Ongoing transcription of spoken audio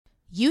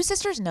You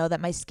sisters know that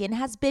my skin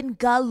has been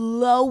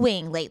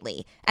glowing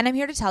lately, and I'm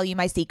here to tell you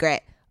my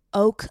secret.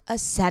 Oak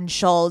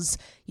Essentials.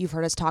 You've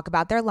heard us talk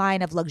about their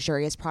line of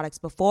luxurious products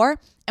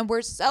before, and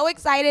we're so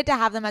excited to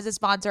have them as a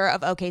sponsor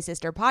of OK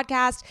Sister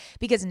Podcast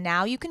because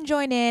now you can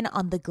join in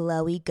on the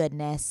glowy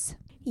goodness.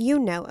 You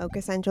know Oak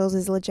Essentials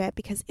is legit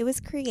because it was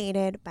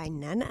created by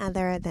none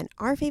other than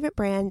our favorite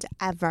brand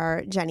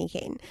ever, Jenni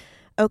Kayne.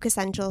 Oak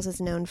Essentials is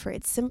known for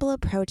its simple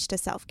approach to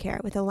self-care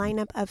with a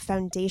lineup of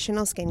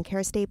foundational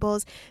skincare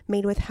staples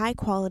made with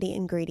high-quality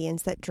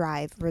ingredients that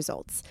drive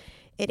results.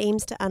 It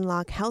aims to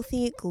unlock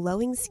healthy,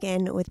 glowing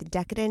skin with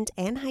decadent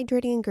and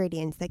hydrating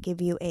ingredients that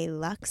give you a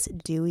luxe,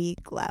 dewy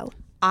glow.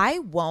 I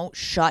won't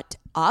shut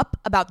up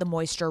about the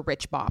Moisture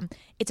Rich Balm.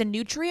 It's a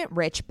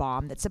nutrient-rich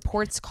balm that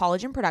supports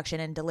collagen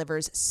production and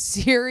delivers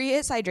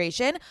serious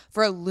hydration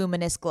for a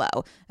luminous glow.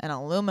 And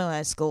a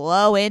luminous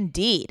glow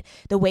indeed.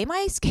 The way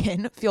my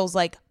skin feels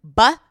like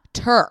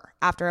butter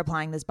after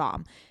applying this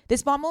balm.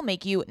 This balm will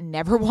make you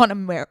never want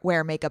to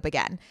wear makeup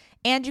again.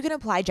 And you can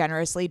apply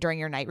generously during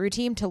your night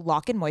routine to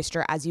lock in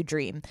moisture as you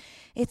dream.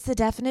 It's the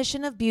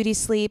definition of beauty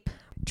sleep.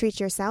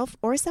 Treat yourself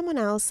or someone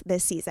else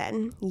this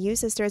season. You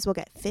sisters will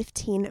get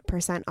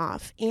 15%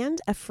 off and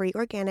a free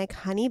organic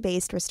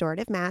honey-based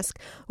restorative mask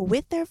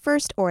with their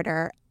first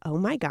order. Oh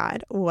my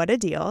God, what a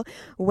deal.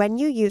 When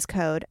you use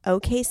code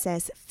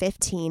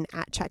OKSIS15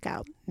 at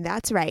checkout.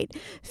 That's right,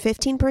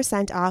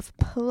 15% off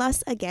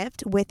plus a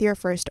gift with your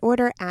first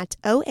order at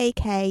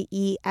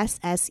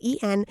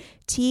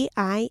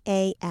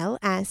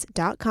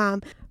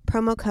OAKESSENTIALS.com.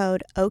 Promo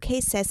code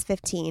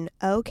OKSIS15,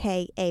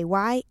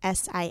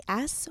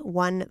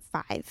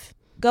 OKAYSIS15.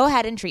 Go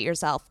ahead and treat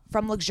yourself.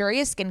 From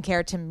luxurious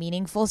skincare to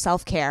meaningful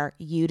self-care,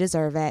 you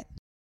deserve it.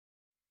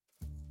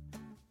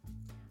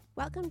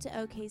 Welcome to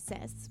OK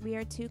Sis. We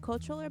are two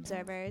cultural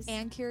observers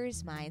And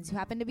curious minds who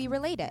happen to be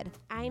related.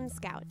 I'm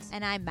Scout.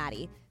 And I'm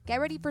Maddie. Get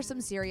ready for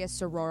some serious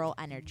sororal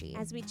energy.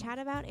 As we chat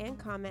about and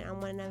comment on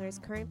one another's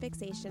current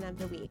fixation of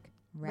the week.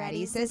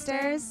 Ready,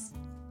 sisters?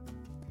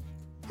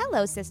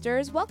 Hello,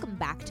 sisters. Welcome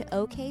back to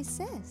OK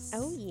Sis.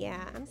 Oh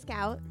yeah, I'm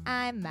Scout.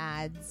 I'm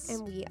Mads.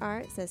 And we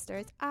are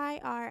sisters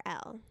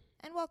IRL.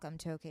 And welcome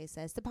to OK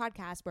Sis, the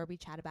podcast where we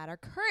chat about our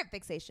current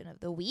fixation of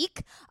the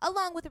week,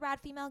 along with a rad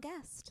female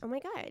guest. Oh my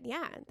God,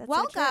 yeah. That's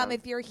welcome so true.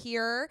 if you're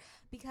here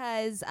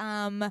because we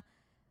have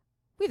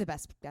the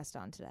best guest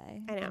on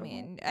today. I know. I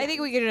mean, I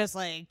think we could just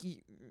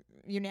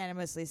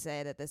unanimously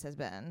say that this has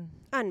been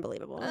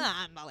Unbelievable.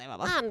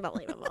 Unbelievable.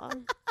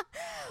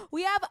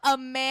 We have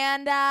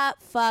Amanda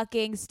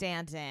fucking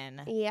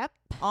Stanton Yep.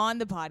 on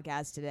the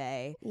podcast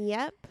today.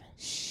 Yep.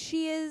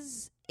 She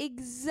is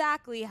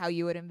exactly how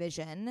you would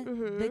envision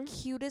the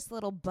cutest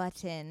little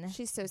button.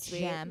 She's so sweet.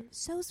 Gem.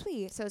 So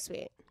sweet. So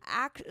sweet.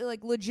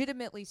 Like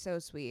legitimately so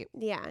sweet.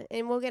 Yeah,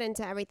 and we'll get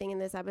into everything in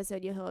this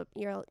episode.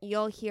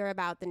 You'll hear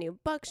about the new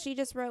book she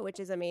just wrote, which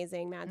is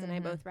amazing. Mads and I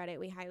both read it.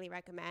 We highly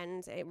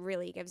recommend. It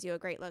really gives you a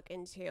great look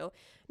into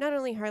not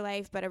only her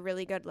life, but a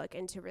really good look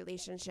into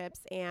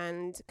relationships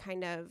and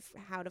kind of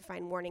how to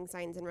find warning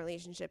signs in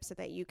relationships so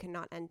that you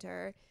cannot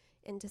enter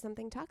into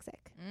something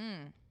toxic.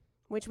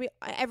 Which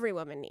every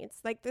woman needs.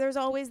 Like, there's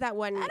always that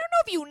one. I don't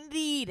know if you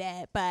need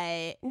it,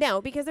 but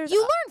no, because there's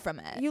you learn from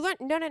it. You learn.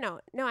 No.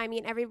 I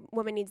mean, every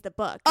woman needs the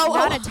book.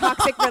 Not a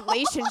toxic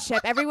relationship.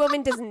 Every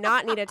woman does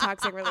not need a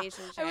toxic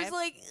relationship. I was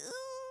like,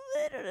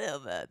 I don't know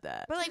about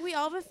that. But like, we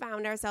all have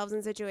found ourselves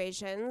in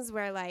situations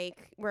where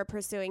like we're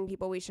pursuing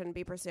people we shouldn't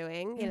be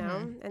pursuing, you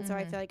know. And so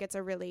I feel like it's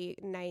a really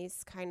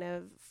nice kind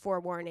of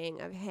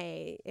forewarning of,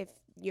 hey, if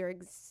you're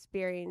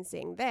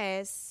experiencing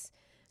this,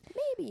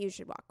 maybe you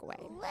should walk away.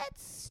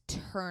 Let's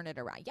turn it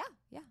around.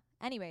 Yeah.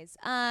 Anyways,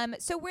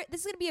 so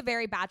this is going to be a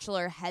very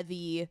Bachelor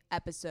heavy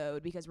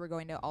episode because we're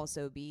going to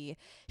also be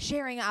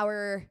sharing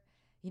our,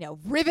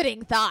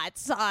 riveting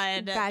thoughts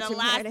on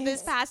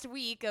this past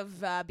week of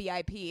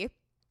BIP.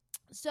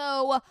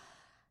 So,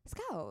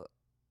 Scout,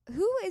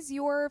 who is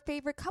your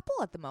favorite couple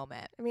at the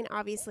moment? I mean,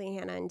 obviously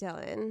Hannah and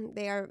Dylan.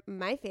 They are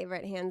my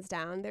favorite, hands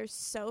down. They're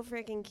so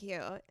freaking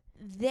cute.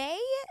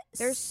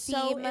 They're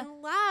so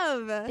in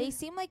love. They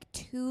seem like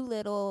two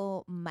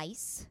little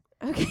mice.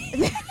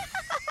 Okay.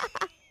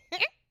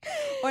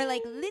 Or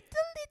like little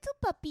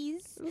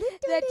puppies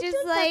that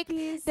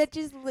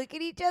just look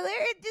at each other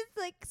and just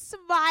like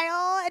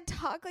smile and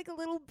talk like a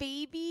little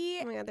baby.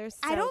 Oh my God, they're so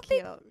I don't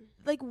cute.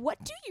 think,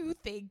 what do you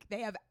think they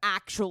have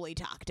actually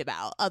talked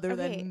about other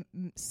than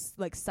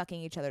like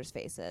sucking each other's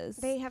faces?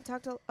 They have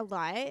talked a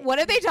lot. What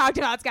have they talked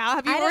about, Scout?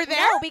 Have you were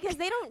there? No, because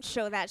they don't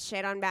show that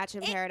shit on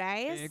Bachelor in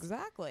Paradise.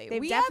 Exactly.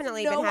 They've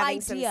definitely been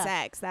having some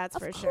sex, that's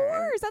for sure. Of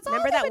course, that's all.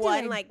 Remember that one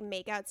doing? like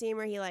makeout scene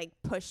where he like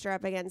pushed her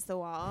up against the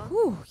wall?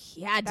 Whew,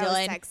 yeah, that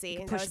Dylan. Was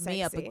sexy. Push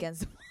me up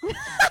against.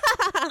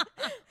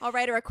 I'll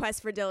write a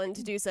request for Dylan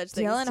to do such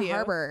things. Dylan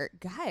Harbour,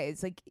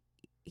 guys, like,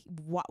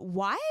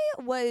 why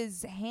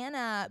was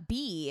Hannah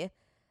B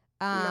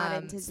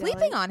not into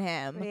sleeping Dylan? on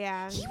him?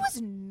 Yeah, he was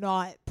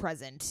not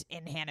present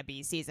in Hannah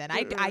B's season.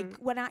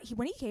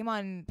 When he came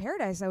on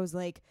Paradise, I was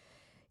like,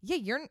 yeah,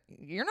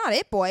 you're not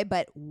it, boy,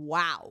 but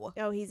wow.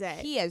 Oh, he's it.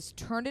 He has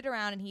turned it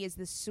around, and he is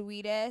the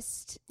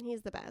sweetest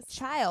He's the best.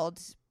 child.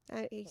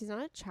 He's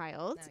not a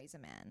child. No, he's a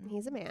man.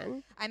 He's a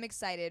man. I'm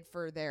excited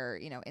for their,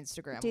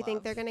 Instagram. Do you think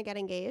love. they're going to get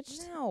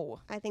engaged? No,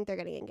 I think they're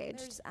getting engaged.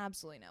 there's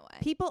absolutely no way.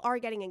 People are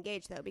getting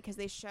engaged, though, because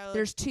they show...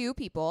 There's 2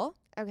 people.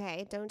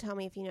 Okay, don't tell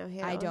me if you know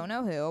who. I don't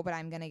know who, but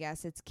I'm gonna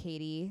guess it's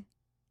Katie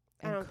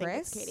and I don't Chris. think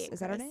it's Katie and Is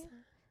that her Chris. name?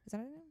 Is that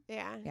her name?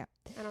 Yeah. Yeah.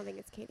 I don't think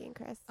it's Katie and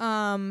Chris.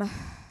 It's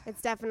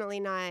It's definitely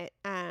not,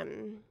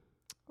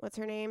 what's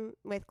her name?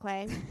 With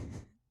Clay.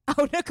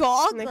 Nicole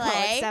Nicole.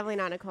 Clay. It's definitely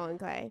not Nicole and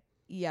Clay.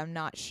 Yeah, I'm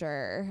not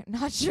sure.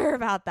 Not sure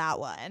about that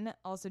one.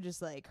 Also, just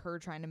like her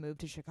trying to move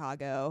to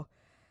Chicago.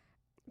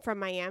 From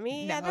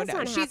Miami? No, Yeah, that's no,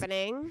 not she's-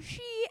 happening.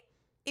 She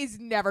is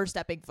never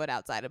stepping foot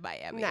outside of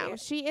Miami. No,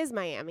 she is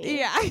Miami.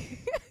 Yeah.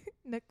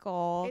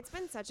 Nicole. It's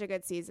been such a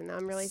good season, though.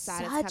 I'm really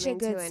sad Such it's a coming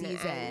good to an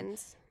season.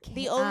 end.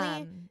 The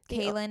only...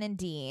 Kaylin and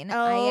Dean. Oh,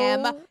 I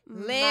am my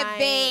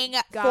living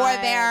for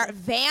God. their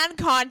van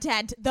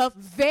content, the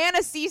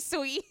fantasy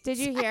suite. Did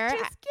you hear? I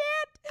just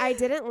can't. I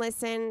didn't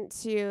listen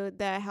to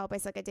the Help I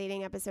Suck at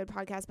Dating episode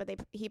podcast, but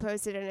he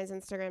posted in his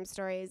Instagram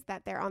stories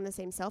that they're on the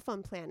same cell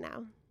phone plan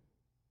now.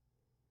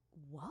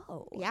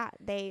 Whoa. Yeah,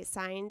 they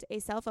signed a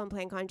cell phone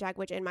plan contract,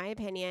 which in my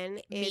opinion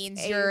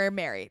Means you're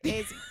married.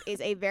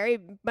 is a very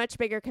much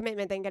bigger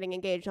commitment than getting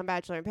engaged on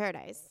Bachelor in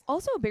Paradise.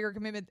 Also a bigger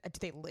commitment. Do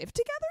they live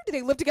together? Do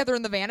they live together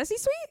in the fantasy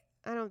suite?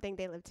 I don't think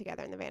they live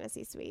together in the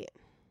fantasy suite.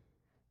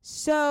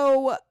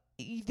 So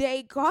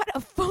they got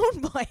a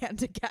phone plan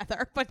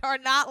together, but are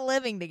not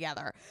living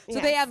together. So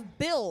Yes. they have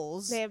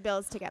bills. They have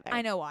bills together.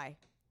 I know why.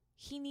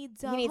 He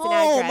needs a He needs home.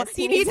 an address.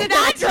 He needs an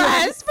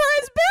address for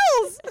his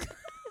bills.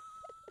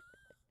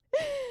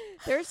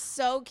 They're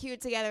so cute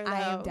together, though.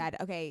 I am dead.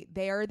 Okay,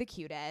 they are the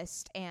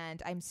cutest,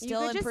 and I'm You still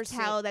could in just pursuit.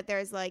 tell that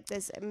there's like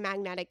this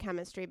magnetic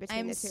chemistry between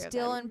I'm the two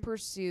still of them. in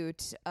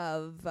pursuit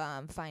of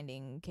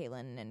finding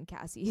Kaylin and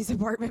Cassie's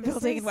apartment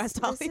building in West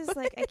Hollywood. This is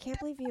like, I can't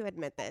believe you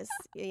admit this,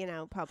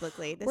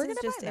 publicly. This We're is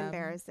gonna just find them.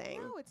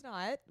 embarrassing. No, it's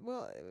not.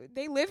 Well,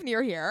 they live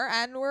near here,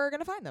 and we're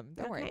gonna find them.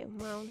 Don't Okay,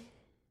 well,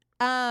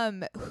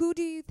 worry. Who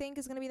do you think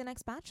is gonna be the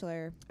next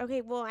Bachelor?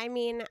 okay, well, I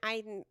mean,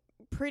 I'm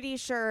pretty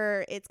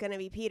sure it's going to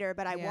be Peter,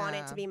 but I want it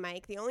Yeah. to be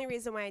Mike. The only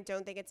reason why I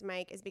don't think it's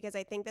Mike is because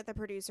I think that the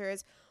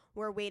producers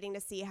were waiting to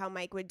see how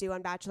Mike would do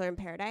on Bachelor in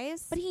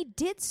Paradise. But he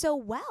did so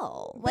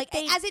well, But like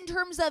they- as in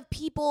terms of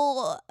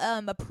people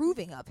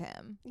approving of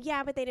him.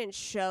 Yeah, but they didn't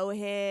show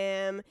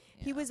him.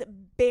 He Yeah. was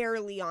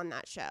barely on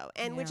that show,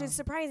 and which Yeah. is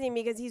surprising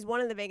because he's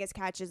one of the biggest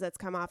catches that's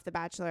come off the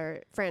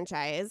Bachelor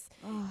franchise.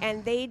 Oh,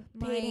 And they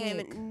paid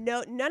Mike. him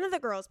none of the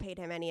girls paid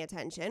him any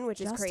attention, which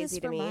is Justice crazy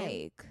to for me.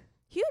 Mike.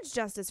 Huge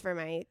justice for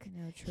Mike.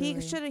 No,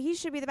 He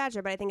should be the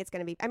Bachelor, but I think it's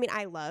going to be. I mean,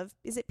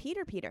 is it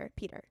Peter? Peter.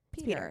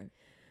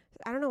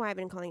 I don't know why I've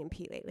been calling him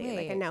Pete lately.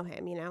 Like I Wait. know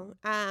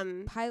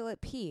him,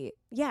 Pilot Pete.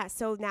 Yeah.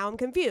 So now I'm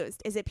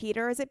confused. Is it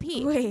Peter or is it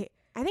Pete? Wait,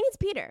 I think it's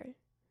Peter.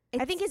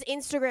 I think his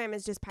Instagram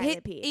is just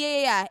Pilot Pete.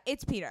 Yeah.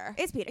 It's Peter.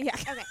 It's Peter. Yeah.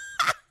 Okay.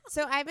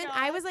 So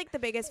I was like the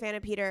biggest fan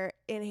of Peter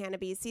in Hannah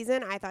B's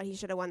season. I thought he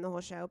should have won the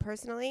whole show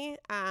personally.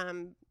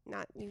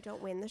 Not you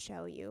don't win the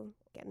show, you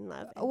get in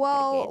love. and get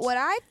Well, engaged. what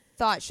I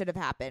thought should have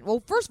happened.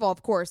 Well, first of all,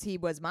 of course, he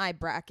was my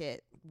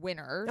bracket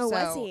winner. Oh, so,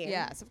 was he?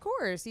 Yes, of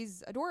course.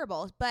 He's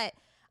adorable. But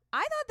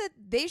I thought that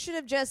they should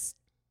have just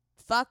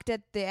fucked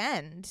at the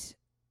end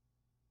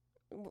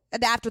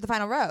after the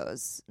final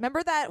rose.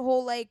 Remember that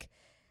whole, like,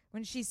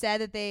 when she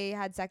said that they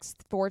had sex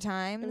 4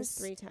 times? It was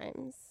 3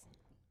 times.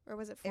 Or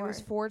was it 4? It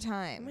was 4 Oh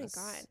times.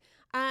 my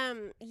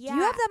god. Yeah. Do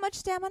you have that much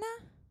stamina?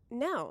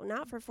 No,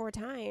 not for 4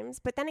 times.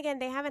 But then again,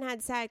 they haven't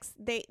had sex.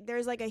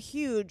 There's like a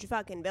huge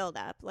fucking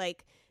buildup.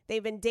 Like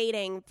they've been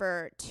dating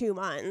for 2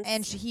 months,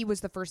 And he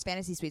was the first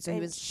fantasy suite, so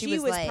and she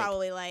was like,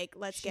 probably like,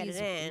 let's get it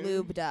she's in.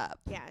 lubed up.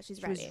 Yeah, she's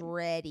She ready. was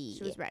ready.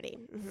 She was ready.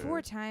 Mhm.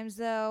 4 times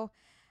though.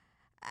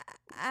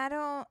 I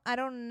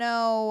don't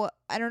know.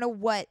 I don't know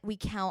what we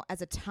count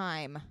as a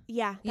time.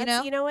 Yeah, You that's-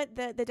 know? you know what?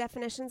 The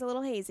definition's a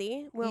little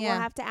hazy. We'll Yeah.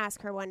 have to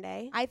ask her one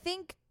day. I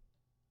think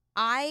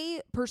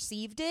I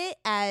perceived it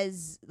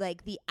as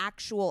like the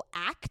actual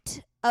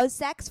act of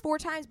sex 4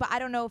 times, but I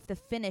don't know if the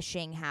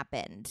finishing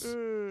happened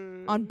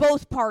on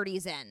both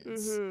parties'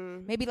 ends.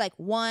 Mhm. Maybe like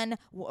one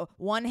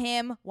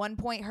him, 1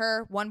 point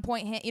her, 1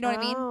 point him. You know what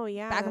I mean? Oh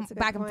yeah, Back that's a good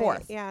back and point.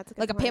 forth. Yeah, it's a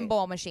good Like a point.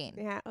 pinball machine.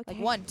 Yeah, okay.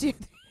 Like 1, 2,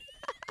 3.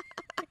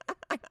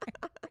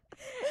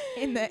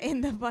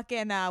 in the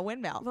fucking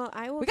windmill. Well,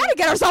 I will. We gotta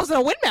get ourselves in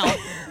a windmill.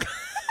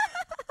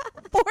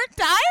 4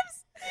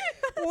 times?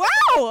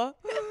 Wow.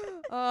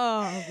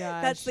 Oh gosh.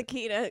 That's the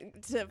key to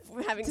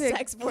having To-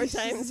 sex 4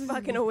 times.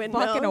 Fucking a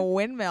windmill. Fucking a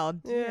windmill.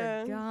 Dear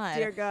Yeah. God.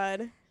 Dear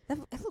God.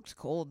 It looks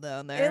cold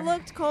down there. It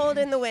looked cold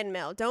in the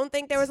windmill. Don't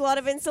think there was a lot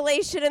of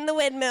insulation in the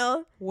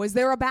windmill. Was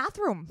there a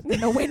bathroom in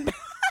the windmill?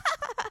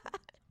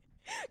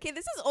 Okay,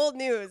 this is old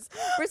news.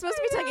 We're supposed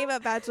to be talking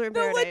about Bachelor in The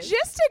Paradise.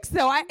 logistics,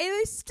 though,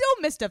 it still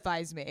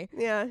mystifies me.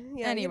 Yeah.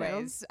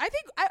 Anyways, I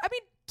think, I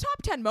mean,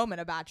 top 10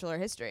 moment of Bachelor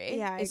history.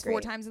 Yeah, I is agree.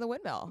 4 times in the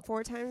windmill.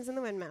 4 times in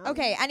the windmill.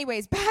 Okay,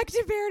 anyways, back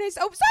to Paradise.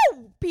 Oh,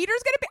 so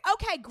Peter's going to be...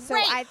 Okay, great. So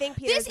I think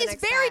Peter's this the is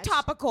next very batch.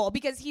 topical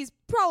because he's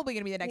probably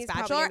going to be the next He's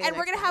probably Bachelor, gonna be the and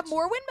we're next going to have batch.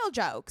 more windmill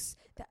jokes.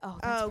 That's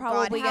Oh, probably God.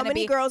 How going to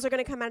many be... girls are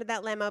going to come out of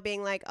that limo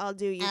being like, I'll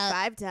do you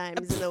 5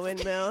 times in the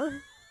windmill?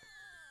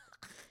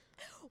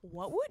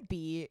 What would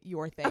be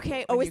your thing? Okay,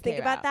 when always you think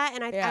came about out? that,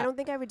 and I Yeah. don't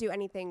think I would do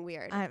anything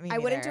weird. Me I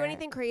wouldn't do neither.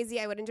 anything crazy.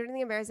 I wouldn't do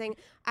anything embarrassing.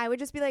 I would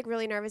just be like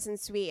really nervous and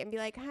sweet and be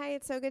like, "Hi,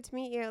 it's so good to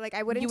meet you." Like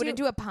I wouldn't. You wouldn't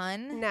do a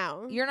pun?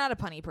 No. You're not a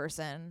punny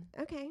person.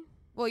 Okay.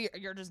 Well,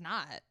 you're just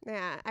not.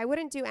 Yeah, I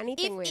wouldn't do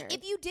anything weird.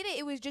 If you did it,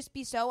 it would just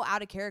be so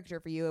out of character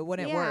for you. It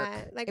wouldn't yeah,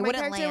 work. like It my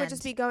wouldn't character would land.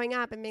 just be going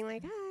up and being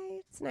like, "Hi,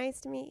 it's nice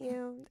to meet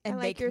you," And I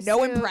like make your no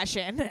suit.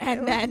 impression,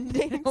 and then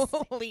Thanks.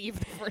 leave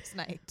the first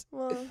night.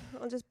 Well,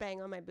 I'll just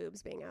bang on my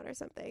boobs being out or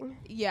something.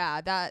 Yeah,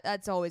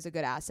 that's always a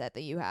good asset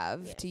that you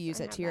have Yes, to use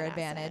I it have to your that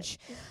advantage.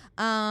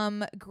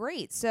 asset.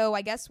 Great. So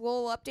I guess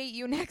we'll update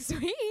you next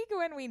week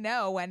when we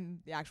know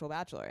when the actual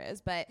Bachelor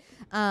is. But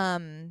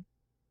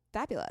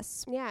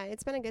fabulous. Yeah,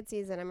 it's been a good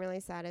season. I'm really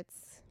sad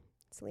it's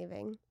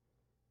leaving.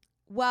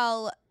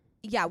 Well,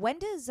 yeah. When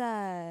does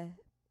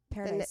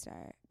Paradise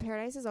start?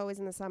 Paradise is always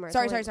in the summer.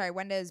 Sorry.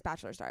 When does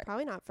Bachelor start?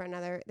 Probably not for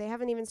another. They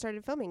haven't even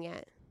started filming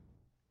yet.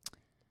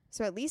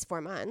 So at least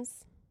 4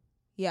 months.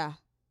 Yeah.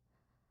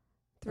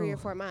 3 or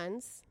 4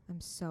 months.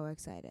 I'm so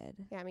excited.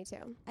 Yeah, me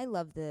too. I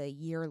love the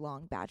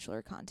year-long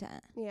Bachelor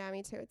content. Yeah,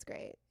 me too. It's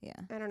great. Yeah.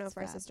 I don't know it's if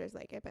our fab. sisters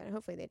like it, but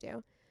hopefully they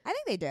do. I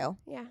think they do.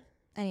 Yeah.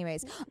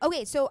 Anyways.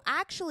 Okay, so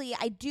actually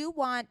I do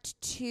want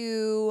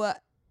to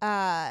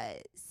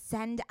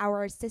send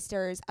our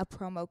sisters a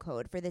promo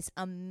code for this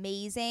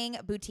amazing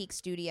boutique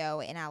studio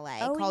in LA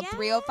called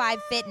 305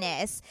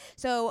 Fitness.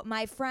 So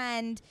my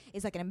friend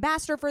is like an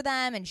ambassador for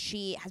them, and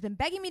she has been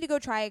begging me to go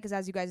try it because,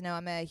 as you guys know,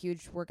 I'm a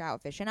huge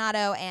workout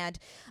aficionado, and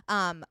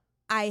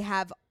I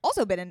have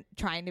also been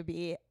trying to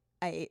be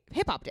a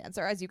hip-hop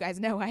dancer. As you guys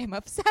know, I am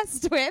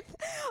obsessed with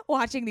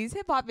watching these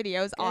hip-hop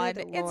videos on Lord.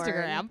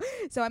 Instagram.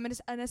 So I'm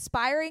an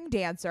aspiring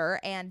dancer,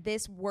 and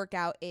this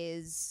workout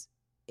it's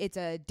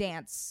a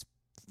dance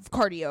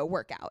cardio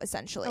workout,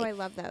 essentially. Oh, I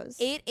love those.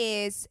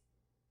 It's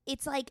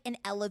like an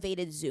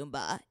elevated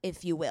Zumba,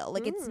 if you will.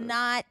 Like it's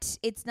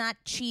not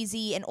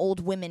cheesy and old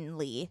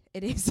womanly.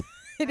 It is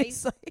I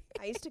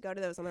used to go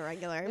to those on the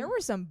regular. there were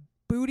some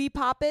booty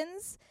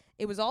poppins.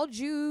 It was all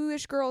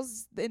Jewish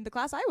girls in the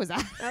class I was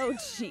at. Oh,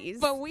 jeez.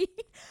 But we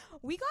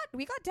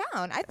got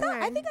down. I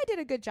Okay. think I did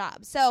a good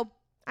job. So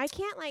I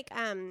can't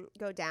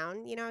go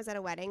down. You know, I was at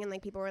a wedding and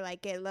like people were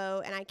like, get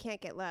low, and I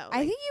can't get low. I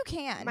Like, think you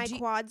can. my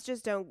quads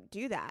just don't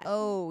do that.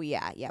 Oh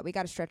yeah. We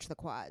got to stretch the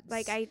quads.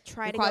 Like I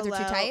try Your to quads go are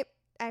low. too tight.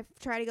 I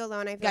try to go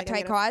low and I feel You got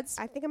like tight quads.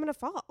 I think I'm gonna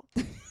fall.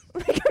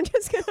 Like I'm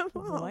just gonna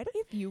fall. What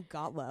if you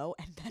got low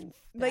and then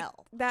Like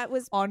fell that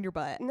was on your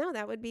butt? no,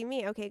 that would be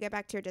me. Okay, get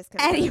back to your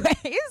discount. Anyways,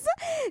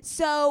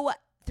 so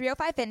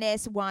 305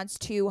 Fitness wants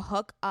to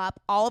hook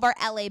up all of our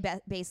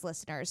LA-based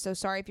listeners. So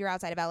sorry if you're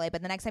outside of LA,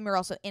 but the next time you're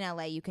also in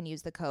LA, you can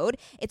use the code.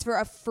 It's for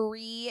a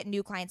free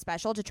new client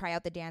special to try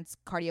out the dance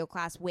cardio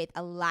class with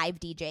a live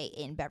DJ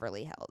in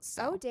Beverly Hills.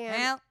 So, Oh,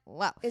 damn.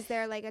 Well. Is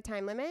there like a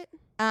time limit?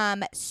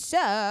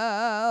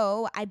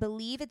 So I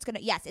believe it's gonna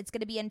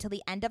be until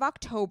the end of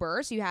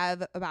October. So you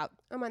have about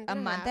A month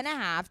and a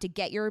half to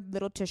get your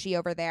little tushy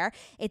over there.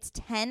 It's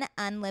 10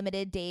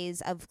 unlimited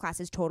days of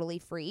classes totally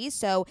free.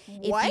 So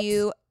What?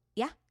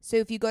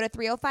 if you go to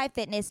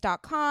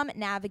 305fitness.com,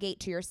 navigate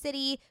to your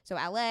city, so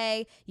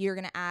LA, you're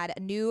going to add a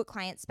new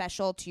client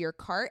special to your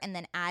cart and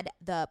then add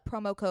the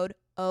promo code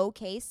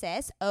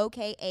OKSIS,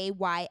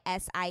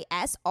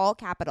 OKAYSIS, all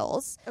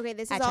capitals. Okay,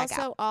 this at is checkout.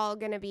 also all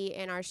going to be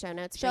in our show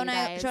notes. Show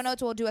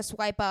notes will do a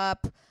swipe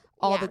up,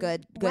 all the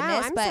goodness.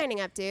 Wow, I'm but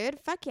signing up, dude.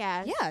 Fuck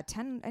yeah. yeah,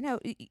 10. I know,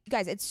 you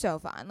guys. It's so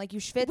fun. Like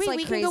fits Wait, like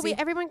we crazy. can go.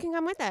 Everyone can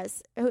come with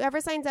us.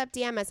 Whoever signs up,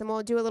 DM us, and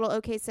we'll do a little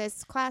OK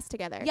Sis class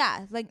together.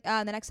 Yeah, like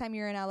the next time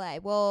you're in LA,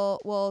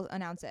 we'll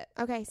announce it.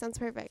 Okay, sounds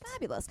perfect.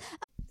 Fabulous.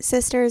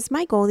 Sisters,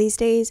 my goal these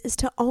days is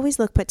to always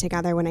look put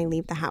together when I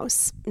leave the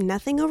house.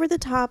 Nothing over the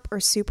top or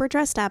super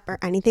dressed up or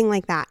anything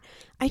like that.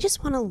 I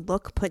just want to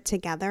look put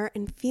together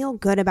and feel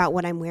good about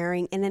what I'm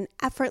wearing in an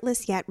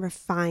effortless yet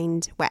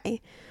refined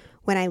way.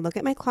 When I look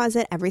at my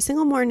closet every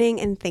single morning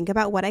and think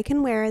about what I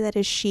can wear that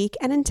is chic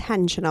and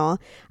intentional,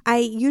 I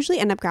usually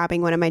end up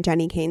grabbing one of my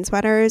Jenny Kane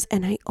sweaters,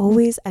 and I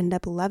always end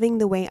up loving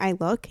the way I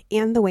look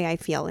and the way I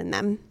feel in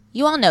them.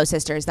 You all know,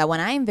 sisters, that when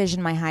I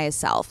envision my highest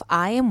self,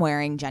 I am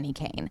wearing Jenny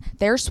Kane.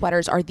 Their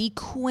sweaters are the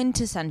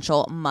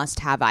quintessential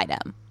must-have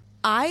item.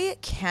 I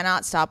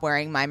cannot stop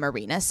wearing my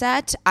Marina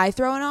set. I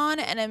throw it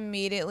on and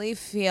immediately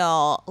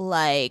feel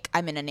like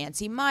I'm in a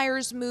Nancy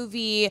Meyers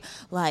movie,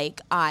 like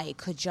I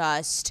could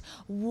just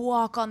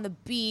walk on the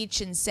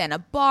beach in Santa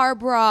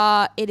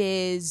Barbara. It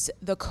is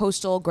the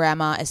coastal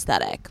grandma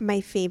aesthetic.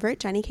 My favorite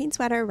Jenny Kane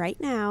sweater right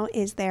now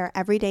is their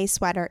everyday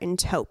sweater in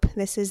taupe.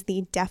 This is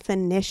the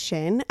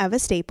definition of a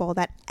staple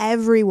that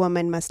every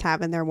woman must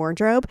have in their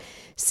wardrobe.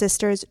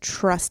 Sisters,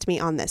 trust me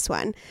on this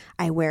one.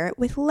 I wear it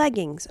with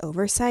leggings,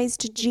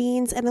 oversized jeans,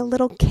 jeans and a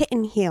little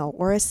kitten heel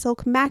or a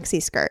silk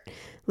maxi skirt.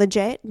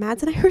 Legit,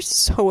 Mads and I are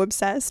so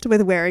obsessed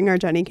with wearing our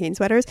Jenny Kane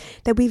sweaters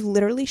that we've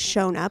literally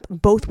shown up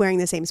both wearing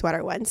the same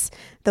sweater once.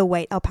 The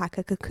white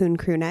alpaca cocoon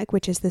crew neck,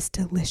 which is this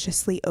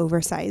deliciously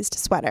oversized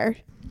sweater.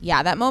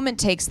 Yeah, that moment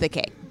takes the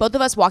cake. Both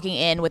of us walking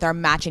in with our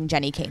matching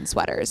Jenny Kane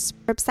sweaters.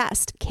 We're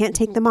obsessed. Can't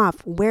take them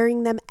off.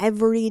 Wearing them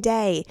every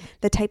day.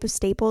 The type of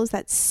staples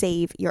that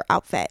save your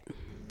outfit.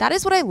 That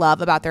is what I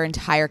love about their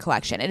entire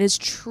collection. It is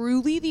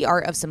truly the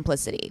art of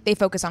simplicity. They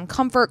focus on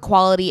comfort,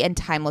 quality, and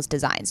timeless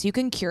design, so you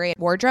can curate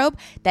a wardrobe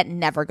that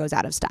never goes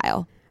out of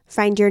style.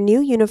 Find your new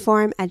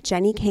uniform at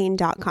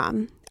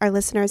jennykane.com. Our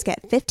listeners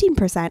get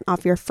 15%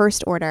 off your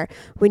first order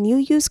when you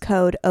use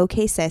code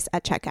OKSIS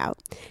at checkout.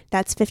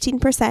 That's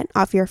 15%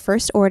 off your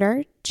first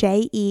order,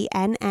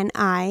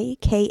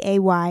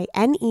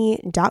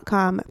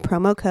 JENNIKAYNE.com,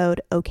 promo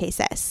code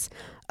OKSIS.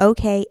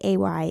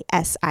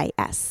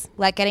 OKAYSIS.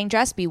 Let getting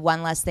dressed be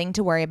one less thing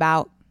to worry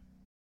about.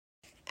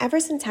 Ever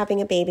since having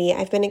a baby,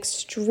 I've been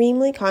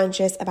extremely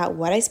conscious about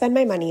what I spend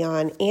my money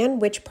on and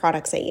which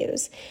products I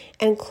use.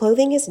 And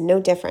clothing is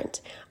no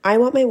different. I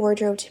want my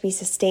wardrobe to be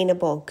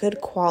sustainable, good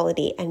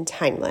quality, and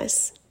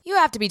timeless. You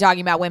have to be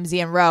talking about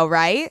Whimsy and Row,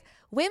 right?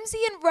 Whimsy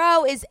and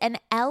Row is an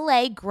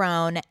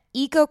LA-grown,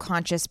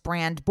 eco-conscious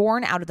brand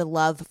born out of the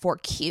love for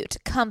cute,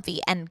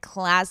 comfy, and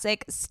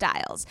classic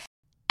styles.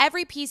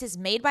 Every piece is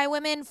made by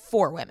women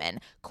for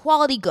women.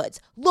 Quality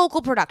goods,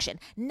 local production,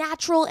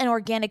 natural and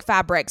organic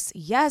fabrics.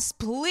 Yes,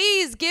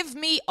 please give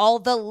me all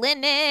the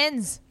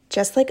linens.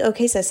 Just like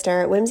OK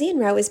Sister, Whimsy and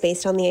Row is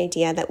based on the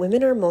idea that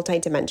women are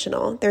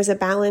multidimensional. There's a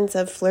balance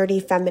of flirty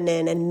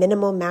feminine and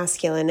minimal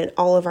masculine in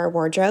all of our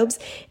wardrobes,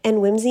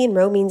 and Whimsy and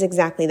Row means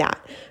exactly that.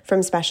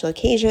 From special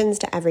occasions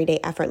to everyday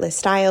effortless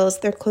styles,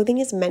 their clothing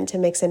is meant to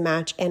mix and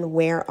match and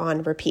wear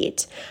on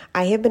repeat.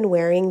 I have been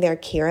wearing their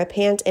Kira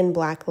pant in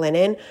black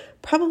linen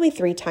probably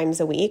 3 times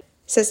a week.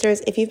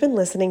 Sisters, if you've been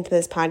listening to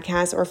this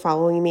podcast or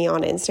following me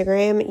on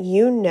Instagram,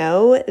 you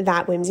know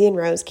that Whimsy and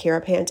Row's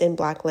Kira pant in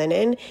black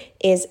linen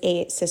is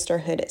a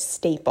sisterhood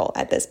staple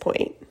at this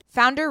point.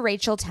 Founder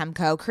Rachel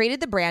Temko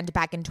created the brand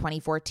back in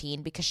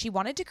 2014 because she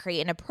wanted to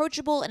create an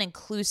approachable and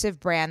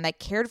inclusive brand that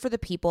cared for the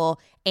people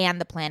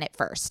and the planet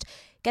first.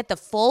 Get the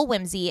full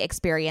Whimsy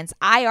experience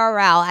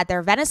IRL at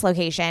their Venice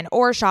location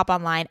or shop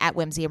online at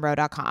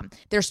whimsyandrow.com.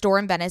 Their store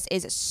in Venice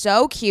is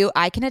so cute,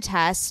 I can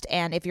attest,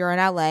 and if you're in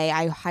LA,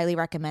 I highly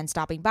recommend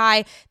stopping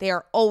by. They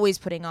are always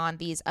putting on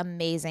these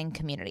amazing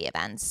community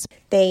events.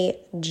 They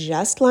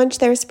just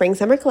launched their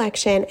spring-summer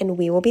collection, and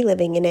we will be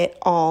living in it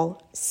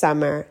all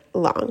summer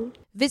long.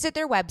 Visit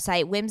their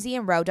website,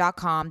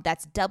 whimsyandrow.com.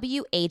 That's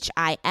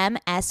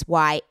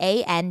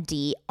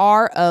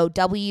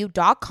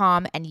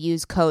WHIMSYANDROW.com and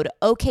use code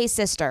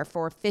OKSister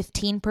for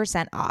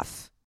 15%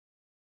 off.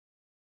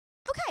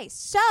 Okay,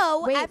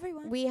 so Wait,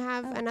 everyone. we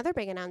have another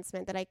big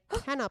announcement that I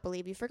cannot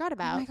believe you forgot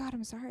about. Oh my God,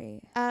 I'm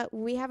sorry.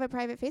 We have a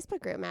private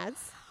Facebook group,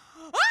 Mads.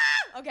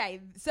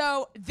 Okay,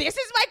 so this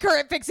is my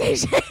current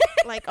fixation.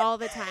 Like all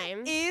the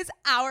time. Is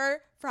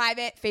our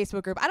private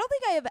Facebook group. I don't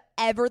think I have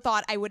ever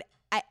thought I would.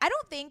 I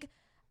don't think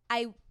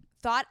I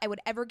thought I would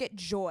ever get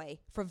joy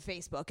from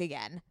Facebook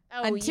again.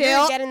 Oh, until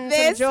you're getting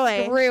this some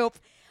joy. Group.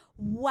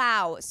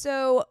 Wow.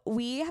 So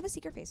we have a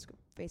secret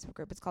Facebook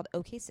group. It's called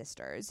OK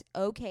Sisters.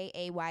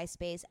 OKAY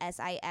space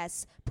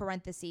SIS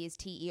parentheses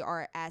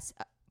TERS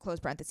close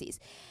parentheses.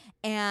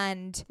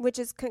 And which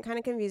is kind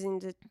of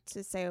confusing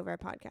to say over a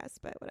podcast,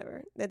 but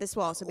whatever. This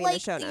will also be in the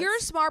show notes. You're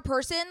a smart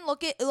person.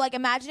 Look at,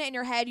 imagine it in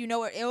your head. You know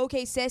what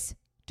OK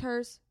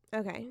Sisters.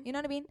 Okay. You know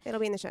what I mean?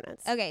 It'll be in the show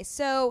notes. Okay.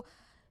 So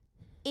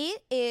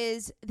it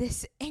is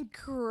this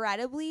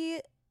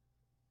incredibly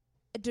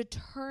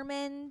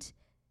determined,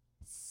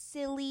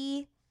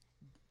 silly,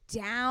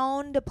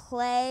 down to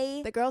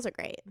play. The girls are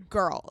great.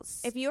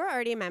 Girls. If you are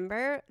already a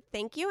member,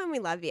 thank you and we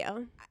love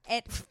you.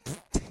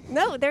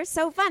 No, they're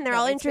so fun. They're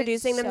all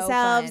introducing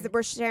themselves. Fun.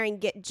 We're sharing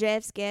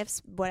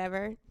GIFs,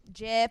 whatever.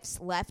 GIFs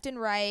left and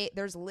right.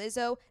 There's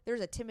Lizzo.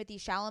 There's a Timothy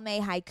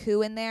Chalamet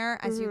haiku in there.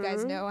 As you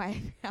guys know,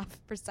 I have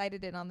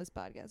recited it on this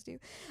podcast too.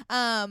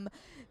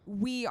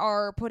 We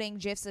are putting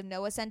GIFs of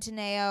Noah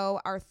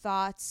Centineo, our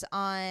thoughts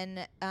on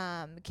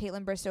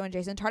Caitlin Bristow and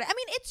Jason Tartt. I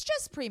mean, it's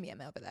just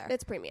premium over there.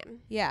 It's premium.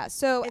 Yeah.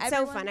 So it's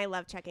so fun. I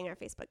love checking our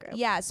Facebook group.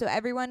 Yeah. So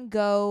everyone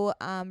go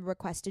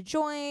request to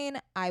join.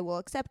 I will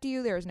accept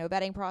you. There is no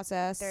vetting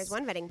process. There's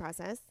one vetting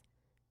process.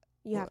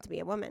 You have to be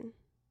a woman.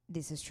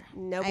 This is true.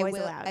 No boys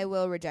allowed. I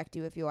will reject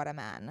you if you are a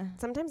man.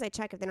 Sometimes I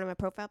check if they don't have a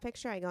profile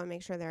picture. I go and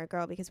make sure they're a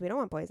girl because we don't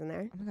want boys in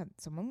there. Oh my God.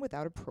 Someone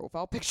without a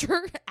profile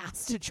picture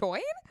asked to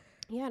join?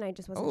 Yeah, and I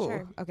just wasn't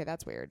sure. Okay,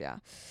 that's weird. Yeah.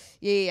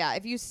 Yeah.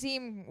 If you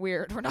seem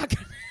weird, we're not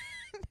going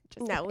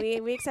to. No,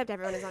 we accept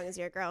everyone as long as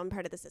you're a girl and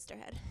part of the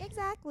sisterhood.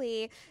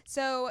 Exactly.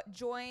 So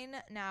join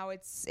now.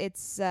 It's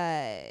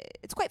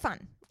quite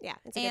fun. Yeah,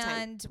 it's a good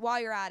time. And while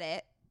you're at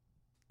it,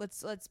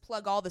 let's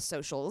plug all the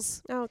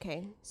socials. Oh,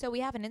 okay. So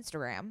we have an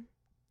Instagram,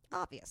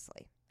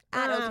 obviously.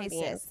 at OK Sis.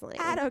 Obviously.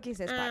 At OK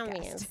Sis Podcast.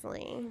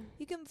 Obviously.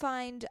 You can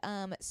find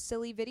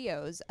silly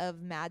videos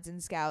of Mads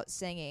and Scout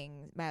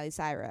singing Miley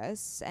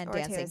Cyrus and Or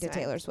dancing to Taylor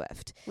Taylor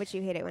Swift. Which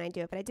you hate it when I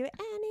do it, but I do it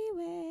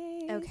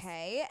anyway.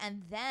 Okay,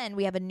 and then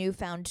we have a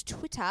newfound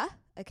Twitter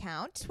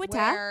account. Twitter?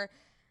 Where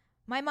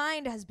my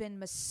mind has been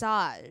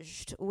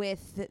massaged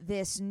with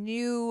this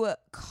new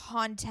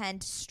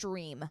content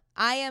stream.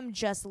 I am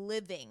just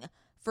living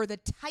for the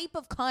type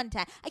of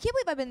content. I can't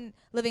believe I've been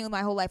living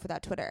my whole life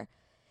without Twitter.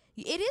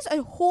 It is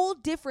a whole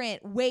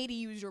different way to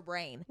use your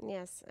brain.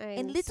 Yes.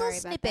 And little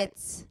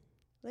snippets.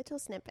 Little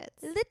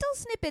snippets. Little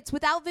snippets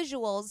without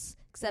visuals,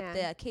 except Yeah.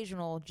 the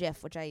occasional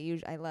GIF, which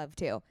I love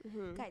too.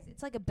 Mm-hmm. Guys,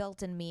 it's like a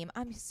built-in meme.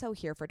 I'm so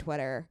here for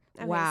Twitter.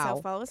 Okay, wow.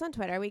 So follow us on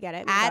Twitter. We get it.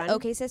 Move At on.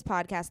 OK Sis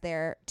Podcast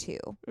there too.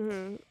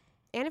 Mm-hmm.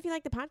 And if you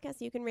like the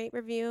podcast, you can rate,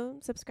 review,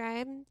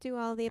 subscribe, do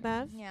all the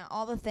above. Yeah,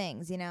 all the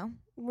things, you know.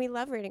 We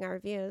love reading our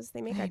reviews.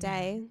 They make our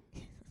day.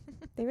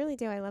 They really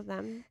do. I love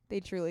them. They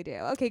truly do.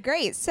 Okay,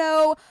 great.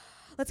 So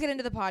let's get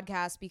into the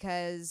podcast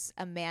because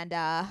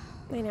Amanda,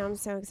 I know. I'm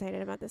so excited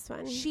about this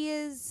one. she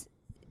is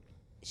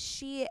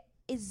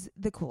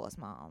the coolest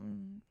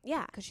mom.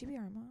 Yeah. Could she be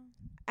our mom?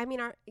 I mean,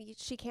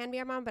 she can be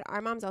our mom, but our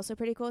mom's also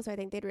pretty cool. So I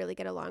think they'd really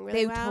get along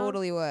really They well.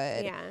 totally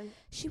would. Yeah.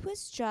 She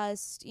was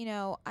just,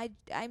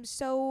 I'm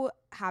so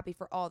happy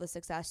for all the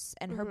success,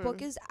 and her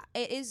book is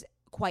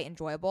quite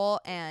enjoyable,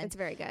 and It's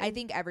very good. I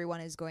think everyone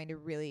is going to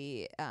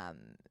really,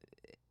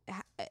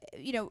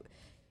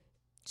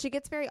 she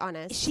gets very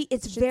honest.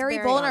 it's She's very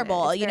very vulnerable.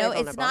 honest. It's very It's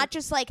vulnerable. not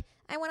just like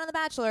I went on The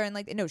Bachelor and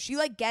no, she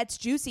gets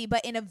juicy,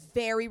 but in a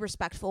very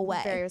respectful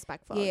way. Very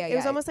respectful. Yeah, It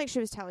was yeah. almost like she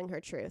was telling her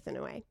truth in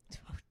a way.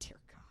 Oh dear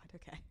God.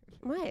 Okay.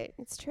 What?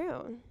 It's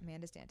true.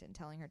 Amanda Stanton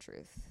telling her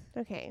truth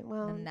Okay.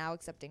 Well, and now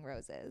accepting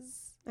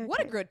roses. What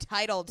a Okay. good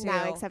title too.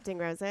 now accepting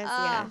roses. Yeah.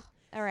 Ah.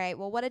 All right.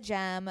 Well, what a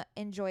gem.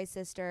 Enjoy,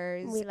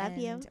 sisters. We love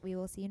you. and we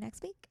will see you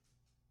next week.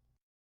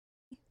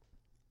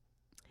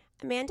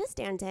 Amanda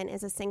Stanton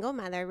is a single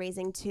mother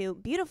raising two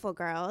beautiful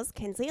girls,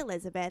 Kinsley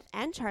Elizabeth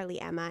and Charlie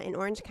Emma, in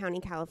Orange County,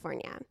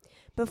 California.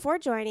 Before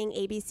joining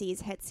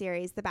ABC's hit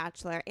series The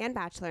Bachelor and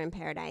Bachelor in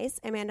Paradise,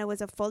 Amanda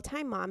was a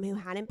full-time mom who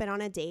hadn't been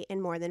on a date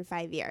in more than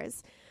 5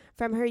 years.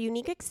 From her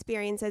unique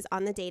experiences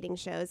on the dating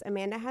shows,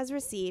 Amanda has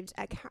received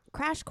a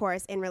crash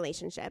course in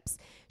relationships.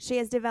 She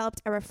has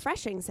developed a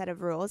refreshing set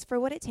of rules for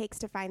what it takes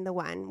to find the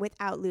one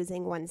without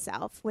losing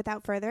oneself.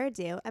 Without further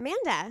ado,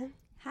 Amanda.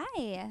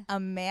 Hi.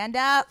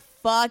 Amanda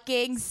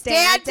fucking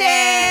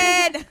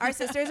Stanton. Our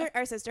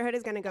sisterhood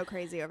is gonna go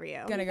crazy over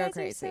you. Gonna You go guys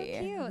are so crazy.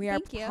 cute. We are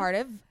Thank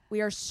you.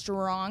 we are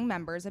strong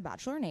members of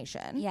Bachelor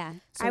Nation. Yeah.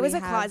 So I was we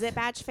a closet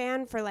batch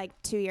fan for like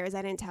 2 years.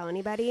 I didn't tell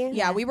anybody.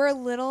 Yeah, we were a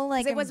little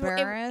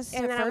embarrassed.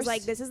 and at then I was first.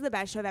 like, "This is the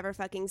best show I've ever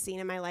fucking seen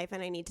in my life,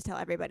 and I need to tell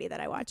everybody that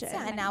I watch it."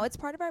 Yeah, and now it's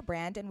part of our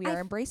brand, and we are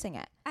embracing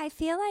it. I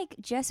feel like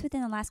just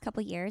within the last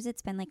couple of years,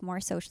 it's been like more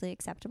socially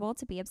acceptable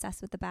to be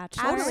obsessed with The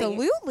Bachelor.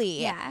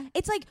 Absolutely. Yeah.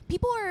 It's like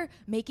people are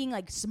making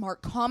like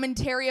smart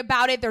commentary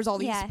about it. There's all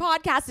these Yeah.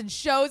 podcasts and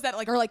shows that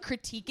are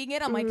critiquing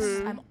it. I'm like,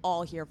 I'm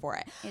all here for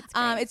it. It's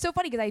great. It's so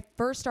funny because I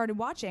first started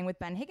watching with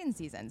Ben Higgins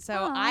season. So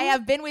Aw. I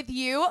have been with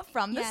you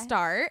from the Yeah.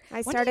 start. I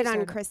When did started you on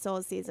start?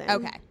 Crystal's season.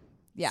 Okay.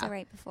 Yeah. So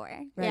right before.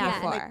 Right yeah,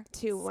 before. like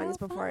 2 ones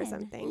So before or fun.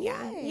 something.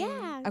 Yeah, Yay.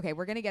 yeah. Okay,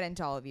 we're gonna get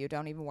into all of you.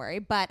 Don't even worry.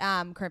 But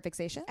current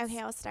fixations. Okay,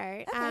 I'll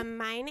start. Okay.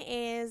 Mine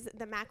is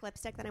the MAC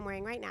lipstick that I'm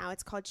wearing right now.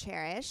 It's called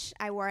Cherish.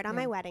 I wore it on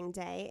my wedding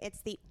day.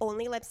 It's the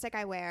only lipstick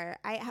I wear.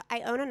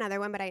 I own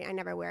another one, but I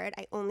never wear it.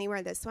 I only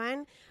wear this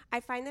one. I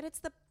find that it's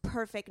the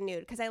perfect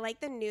nude because I like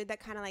the nude that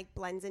kind of like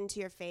blends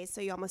into your face,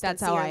 so you almost That's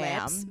don't see how your I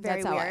am. lips.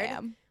 Very That's how I weird.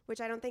 am. Which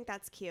I don't think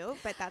that's cute,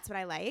 but that's what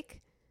I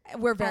like.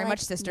 We're very I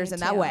much like sisters nude in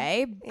that too.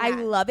 way. I Yeah.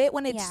 love it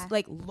when it's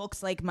Yeah.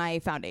 looks like my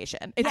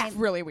foundation. It's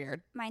really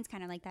weird. Mine's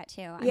kind of like that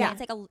too. I Yeah.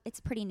 mean, it's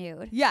pretty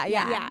nude. Yeah.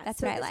 That's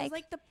so what I this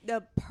like. is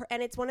like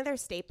and it's one of their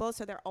staples,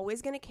 so they're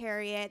always going to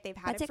carry it. They've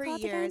had What's it it for called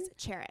years. again?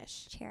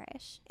 Cherish.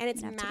 Cherish. And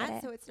it's I'm gonna have to get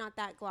matte, it. so it's not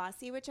that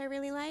glossy, which I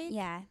really like.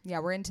 Yeah. Yeah,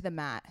 we're into the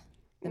matte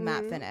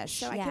finish.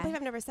 So I Yeah. can't believe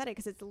I've never said it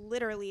because it's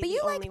literally But the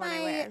you only like one I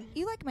wear.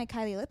 you like my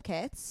Kylie lip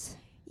kits.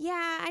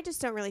 Yeah, I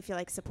just don't really feel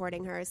like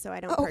supporting her, so I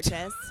don't Oh.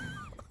 purchase.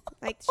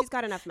 Like, she's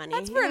got enough money.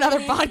 That's you for know another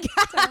what I mean?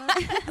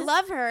 podcast. I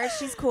love her.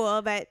 She's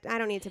cool, but I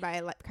don't need to buy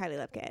a Kylie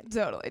lip kit.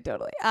 Totally.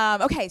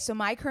 Okay, so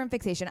my current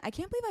fixation. I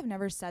can't believe I've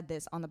never said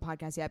this on the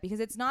podcast yet because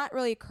it's not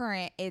really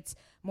current. It's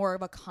more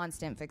of a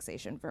constant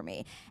fixation for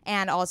me.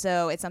 And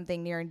also, it's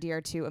something near and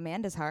dear to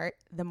Amanda's heart,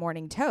 the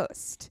morning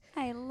toast.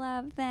 I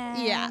love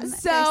them. Yeah, They're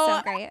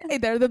so great.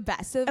 They're the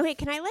best. Okay,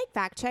 can I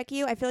fact check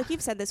you? I feel like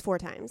you've said this 4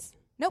 times.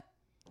 Nope.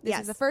 This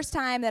Yes. is the first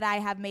time that I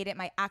have made it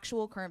my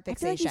actual current I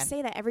feel like you fixation.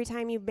 say that every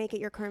time you make it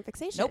your current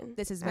fixation. Nope.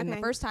 This has been the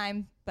Okay. first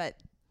time, but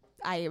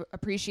I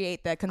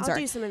appreciate the concern. I'll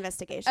do some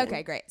investigation.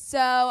 Okay, great.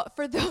 So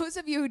for those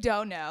of you who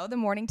don't know, The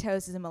Morning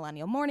Toast is a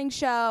millennial morning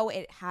show.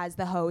 It has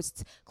the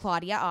hosts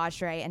Claudia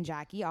Oshry and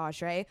Jackie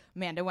Oshry.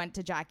 Amanda went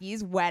to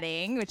Jackie's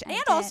wedding,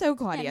 and also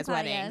Claudia's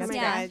wedding. Oh my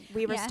Yeah. God.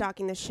 We were Yeah.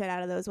 stalking the shit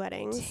out of those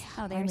weddings.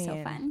 Oh, they were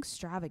so fun.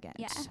 Extravagant.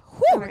 Yeah.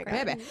 Whew, Oh my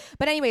God. baby.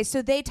 But anyway,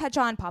 so they touch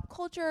on pop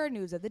culture,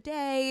 news of the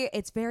day.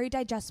 It's very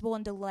digestible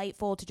and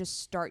delightful to just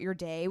start your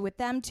day with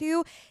them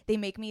too. They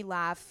make me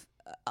laugh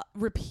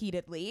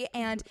repeatedly,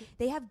 and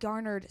they have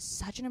garnered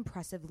such an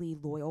impressively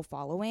loyal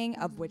following,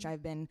 of which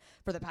I've been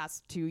for the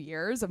past 2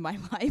 years of my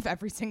life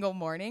every single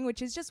morning,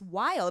 which is just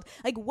wild.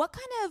 Like, what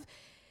kind of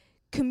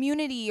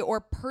community or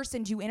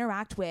person do you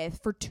interact with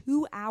for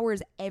 2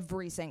 hours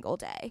every single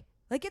day?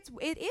 Like,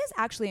 it is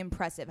actually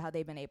impressive how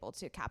they've been able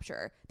to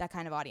capture that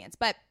kind of audience.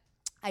 But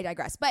I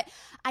digress. But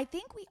I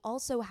think we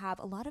also have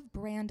a lot of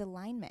brand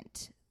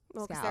alignment.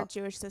 Well, because they're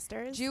Jewish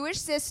sisters. Jewish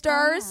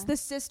sisters, the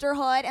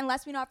sisterhood. And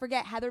let's not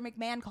forget, Heather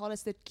McMahon called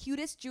us the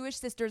cutest Jewish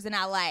sisters in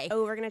LA.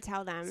 Oh, we're going to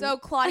tell them. So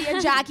Claudia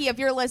and Jackie, if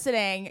you're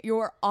listening,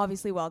 you're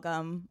obviously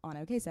welcome on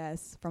OK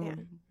Sis,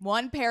 from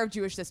one pair of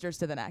Jewish sisters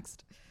to the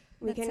next.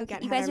 We can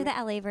get you guys are the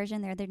LA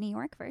version. They're the New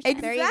York version.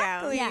 Exactly. There you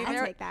go. Yeah.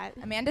 I'll take that.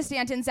 Amanda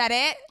Stanton said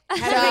it.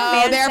 Heather So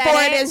McMahon therefore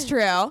said it is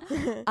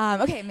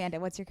true. Okay, Amanda,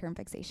 what's your current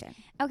fixation?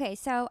 Okay,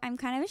 so I'm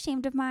kind of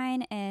ashamed of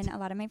mine, and a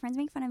lot of my friends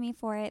make fun of me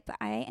for it, but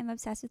I am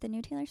obsessed with the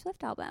new Taylor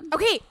Swift album.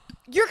 Okay,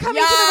 You're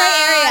coming to the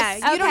right area.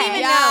 You don't Okay. even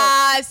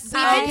Yes. know.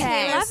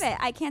 I love it.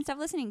 I can't stop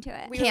listening to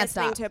it. We were Can't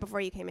listening stop. to it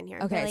before you came in here.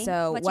 Okay, Really?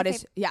 so What's what your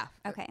is yeah?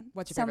 Okay.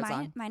 What's your so favorite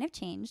song? mine have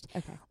changed.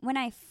 Okay. When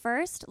I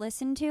first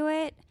listened to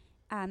it,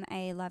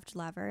 I loved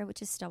Lover,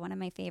 which is still one of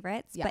my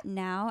favorites. Yeah. But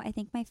now I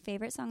think my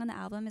favorite song on the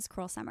album is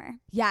Cruel Summer.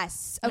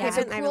 Yes. Okay, Yeah. so I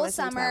haven't Cruel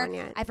listened to that Summer. one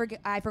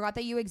yet. I forgot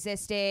that you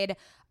existed.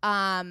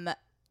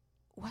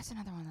 What's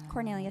another one?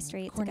 Cornelia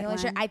Street's a good Cornelia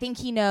Street. one. I think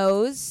he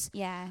knows.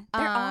 Yeah.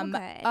 They're all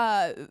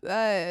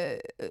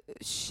good.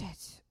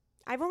 Shit.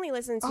 I've only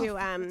listened to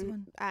what's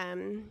one?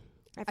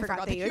 I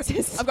forgot that you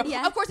exist.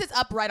 Yeah. Of course, it's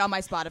up right on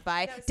my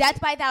Spotify. Death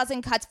by a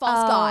Thousand Cuts,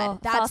 False Oh, God.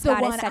 That's False the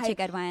God one. is such a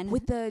good one.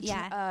 With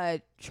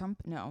the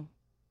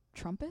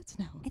trumpets?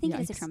 No. I think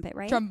it is a Yikes. trumpet,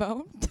 right?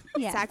 Trombone.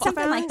 Yeah, Saxophone?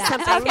 something like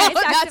that. Something. Okay,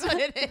 That's what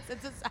it is.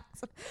 It's a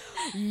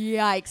saxophone.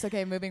 Yikes.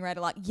 Okay, moving right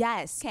along.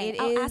 Yes, Okay, it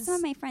I'll is. ask some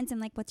of my friends, I'm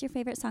like, what's your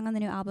favorite song on the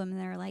new album? And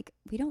they're like,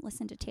 we don't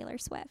listen to Taylor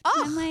Swift.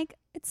 Oh. And I'm like,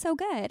 it's so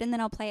good. And then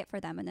I'll play it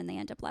for them, and then they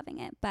end up loving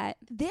it. But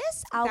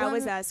This album. That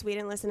was us. We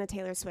didn't listen to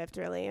Taylor Swift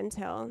really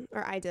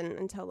I didn't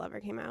until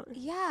Lover came out.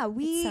 Yeah,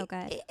 we. so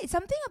good.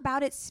 Something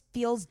about it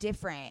feels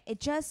different.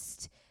 It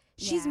just.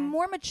 She's Yeah.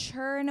 more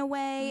mature in a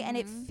way, and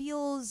it Mhm.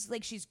 feels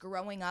like she's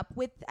growing up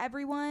with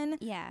everyone.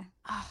 yeah,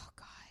 Oh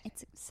God,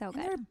 it's so and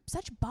good. they're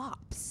such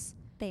bops.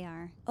 They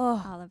are.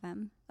 Oh, All of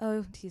them.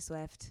 oh, T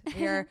Swift.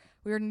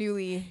 We're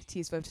newly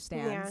T Swift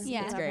stans.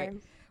 Yeah. It's love great.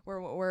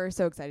 her. We're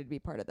so excited to be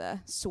part of the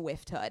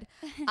Swift hood.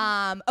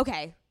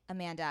 Okay,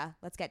 Amanda,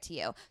 let's get to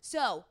you.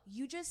 So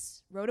you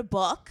just wrote a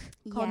book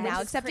called Yes. Now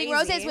Which is Accepting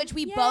crazy. Roses, which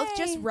we both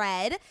just Yay.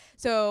 read.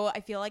 So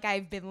I feel like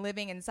I've been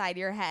living inside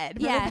your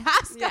head for Yeah. the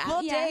past Yeah.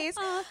 couple days.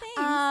 Oh,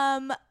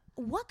 thanks.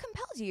 What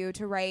compelled you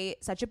to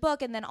write such a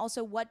book? And then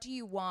also, what do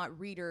you want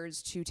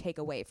readers to take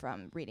away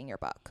from reading your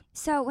book?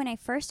 So when I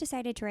first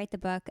decided to write the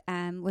book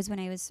was when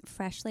I was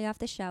freshly off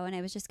the show, and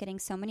I was just getting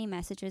so many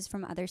messages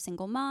from other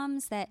single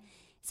moms that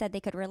said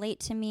they could relate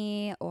to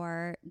me,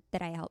 or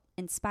that I helped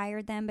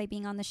inspired them by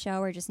being on the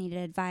show, or just needed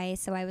advice.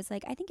 So I was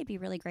like, I think it'd be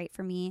really great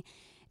for me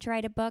to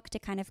write a book to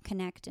kind of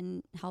connect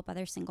and help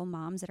other single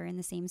moms that are in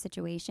the same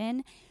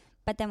situation.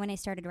 But then when I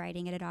started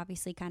writing it, it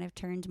obviously kind of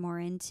turned more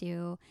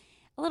into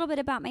a little bit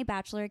about my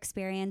Bachelor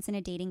experience and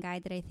a dating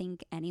guide that I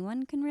think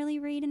anyone can really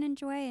read and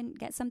enjoy and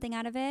get something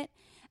out of it.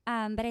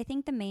 But I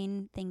think the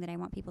main thing that I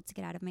want people to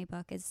get out of my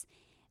book is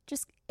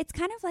just, it's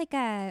kind of like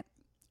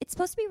it's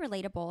supposed to be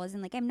relatable, as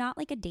in, like, I'm not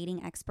like a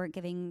dating expert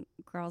giving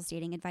girls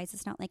dating advice.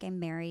 It's not like I'm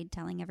married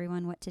telling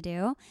everyone what to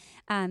do.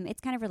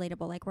 It's kind of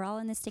relatable. Like, we're all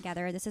in this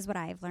together. This is what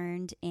I've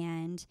learned.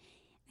 And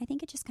I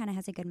think it just kind of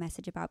has a good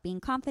message about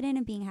being confident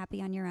and being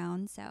happy on your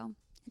own. So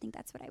I think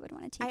that's what I would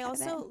want to take I out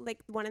of it. also like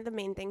one of the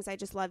main things I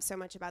just love so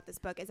much about this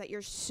book is that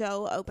you're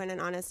so open and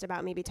honest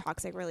about maybe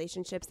toxic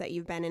relationships that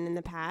you've been in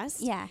the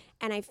past. Yeah.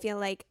 And I feel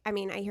like, I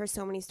mean, I hear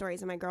so many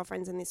stories of my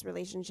girlfriends in this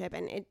relationship,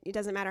 and it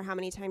doesn't matter how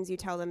many times you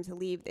tell them to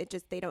leave. It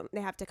just, they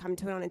have to come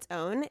to it on its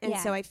own. And Yeah.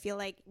 so I feel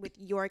like with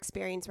your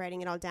experience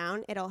writing it all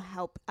down, it'll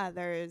help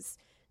others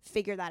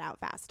figure that out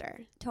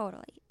faster.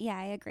 Totally. Yeah,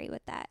 I agree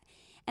with that.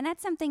 And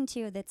that's something,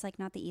 too, that's like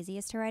not the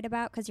easiest to write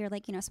about, because you're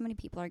like, so many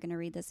people are going to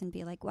read this and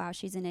be like, wow,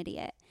 she's an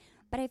idiot.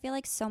 But I feel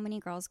like so many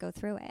girls go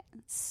through it.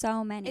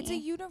 So many. It's a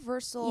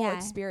universal Yeah.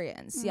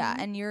 experience. Yeah.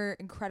 And you're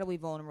incredibly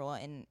vulnerable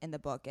in the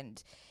book.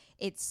 And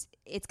it's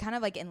kind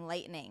of like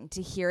enlightening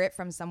to hear it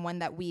from someone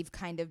that we've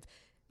kind of,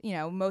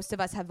 most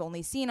of us have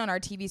only seen on our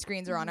TV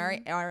screens or on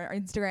our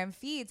Instagram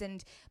feeds.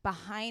 And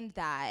behind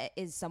that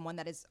is someone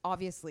that is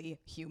obviously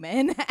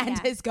human and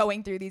Yeah. is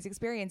going through these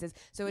experiences.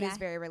 So it is Yeah.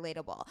 very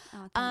relatable.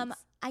 Oh, thanks.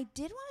 I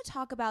did want to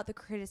talk about the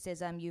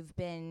criticism you've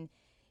been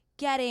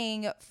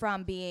getting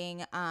from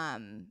being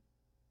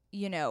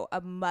you know, a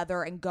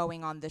mother and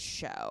going on the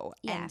show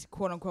Yeah. and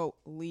quote unquote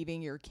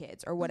leaving your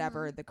kids or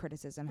whatever the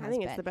criticism has I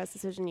think been. it's the best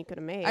decision you could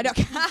have made. I know.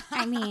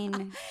 I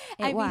mean,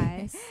 it I mean-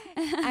 was.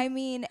 I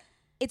mean,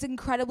 it's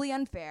incredibly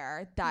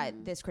unfair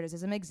that this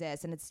criticism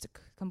exists, and it's a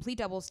complete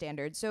double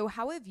standard. So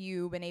how have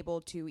you been able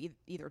to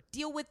either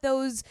deal with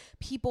those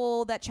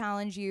people that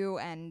challenge you,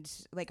 and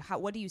like,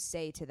 what do you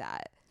say to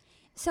that?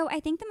 So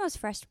I think the most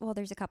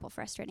there's a couple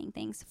frustrating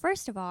things.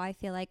 First of all, I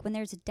feel like when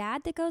there's a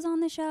dad that goes on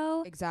the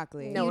show,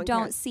 Exactly. No you one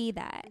don't cares. see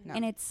that. No.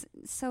 And it's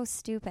so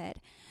stupid.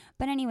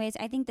 But anyways,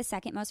 I think the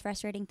second most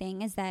frustrating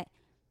thing is that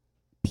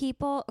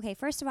people, okay,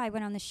 first of all, I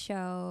went on the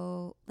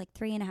show like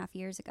 3.5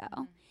 years ago.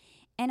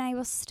 And I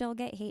will still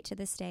get hate to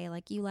this day.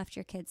 Like, you left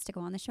your kids to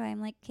go on the show. I'm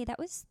like, okay, that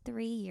was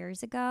 3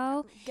 years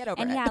ago. Get over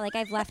And it. yeah, like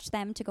I've left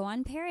them to go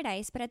on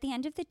Paradise. But at the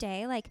end of the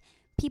day, like,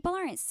 people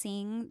aren't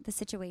seeing the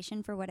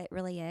situation for what it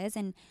really is.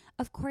 And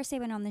of course, I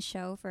went on the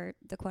show for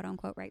the quote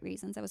unquote right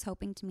reasons. I was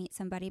hoping to meet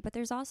somebody, but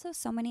there's also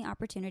so many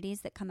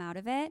opportunities that come out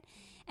of it.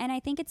 And I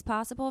think it's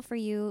possible for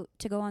you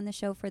to go on the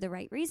show for the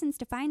right reasons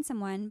to find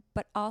someone,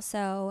 but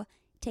also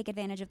take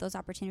advantage of those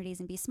opportunities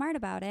and be smart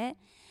about it.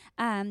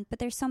 But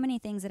there's so many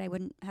things that I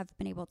wouldn't have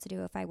been able to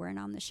do if I weren't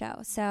on the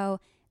show. So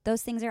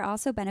those things are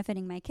also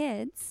benefiting my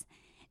kids.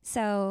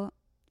 So,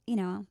 you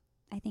know,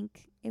 I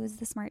think it was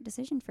the smart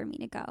decision for me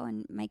to go.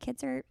 And my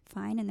kids are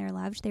fine and they're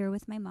loved. They were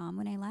with my mom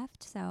when I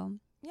left. So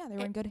Yeah, they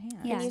were in good hands.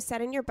 Yeah. And you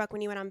said in your book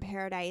when you went on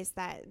Paradise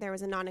that there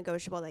was a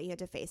non-negotiable that you had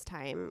to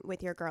FaceTime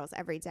with your girls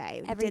every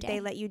day. Every Did day. they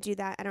let you do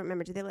that? I don't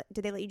remember. Did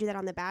they let you do that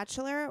on The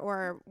Bachelor,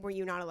 or were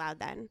you not allowed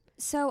then?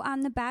 So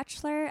on The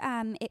Bachelor,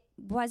 it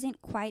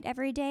wasn't quite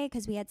every day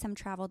because we had some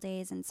travel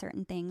days and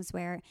certain things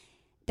where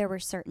there were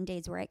certain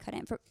days where I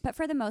couldn't. But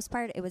for the most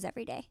part, it was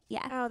every day.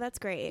 Yeah. Oh, that's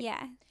great.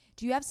 Yeah.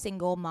 Do you have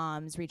single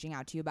moms reaching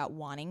out to you about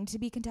wanting to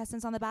be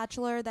contestants on The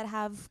Bachelor that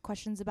have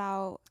questions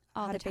about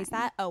All how the to face time.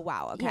 that? Oh,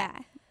 wow. Okay. Yeah.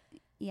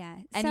 Yeah.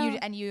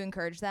 And you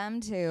encourage them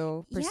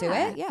to pursue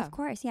it? Yeah. Of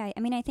course. Yeah. I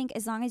mean, I think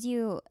as long as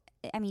you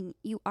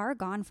are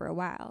gone for a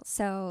while.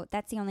 So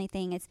that's the only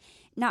thing. It's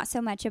not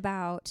so much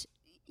about,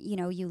 you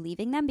know, you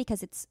leaving them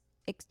because it's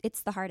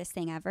the hardest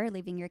thing ever,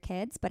 leaving your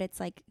kids, but it's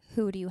like,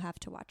 who do you have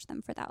to watch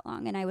them for that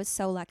long? And I was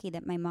so lucky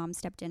that my mom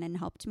stepped in and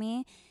helped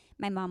me.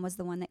 My mom was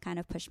the one that kind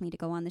of pushed me to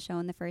go on the show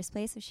in the first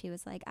place. So she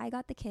was like, I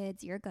got the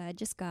kids. You're good.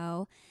 Just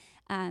go.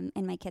 And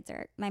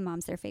my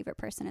mom's their favorite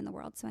person in the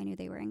world. So I knew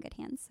they were in good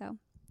hands. So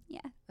yeah.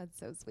 That's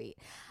so sweet.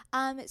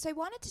 So I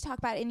wanted to talk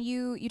about, and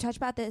you touch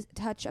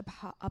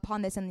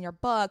upon this in your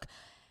book.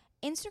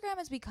 Instagram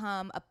has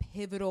become a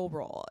pivotal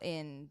role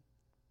in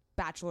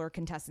Bachelor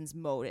contestants'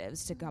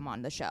 motives to come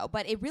on the show,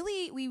 but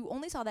we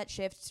only saw that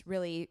shift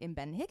really in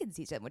Ben Higgins'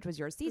 season, which was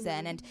your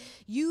season, and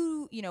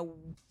you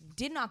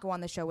did not go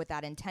on the show with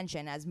that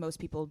intention, as most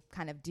people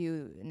kind of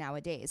do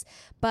nowadays.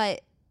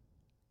 But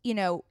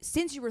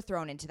since you were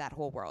thrown into that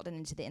whole world and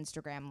into the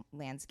Instagram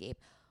landscape,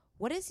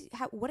 what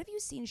have you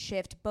seen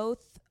shift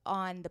both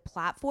on the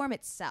platform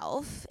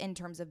itself in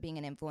terms of being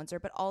an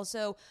influencer, but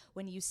also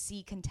when you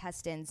see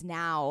contestants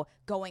now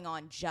going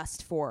on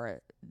just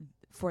for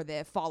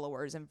the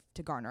followers and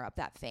to garner up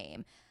that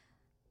fame?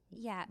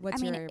 Yeah.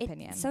 What's your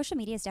opinion? Social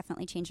media has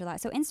definitely changed a lot.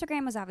 So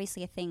Instagram was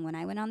obviously a thing when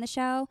I went on the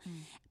show,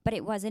 but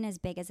it wasn't as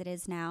big as it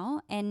is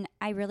now. And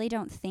I really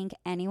don't think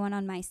anyone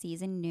on my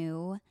season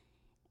knew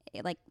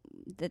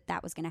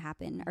that was going to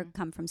happen or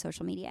come from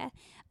social media,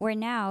 where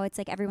now it's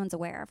like everyone's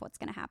aware of what's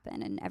going to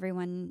happen and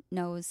everyone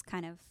knows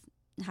kind of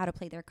how to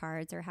play their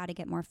cards or how to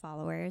get more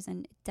followers.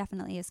 And it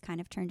definitely has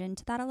kind of turned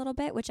into that a little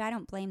bit, which I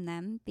don't blame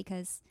them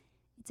because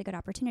it's a good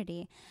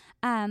opportunity.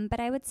 But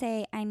I would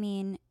say, I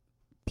mean,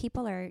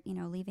 people are,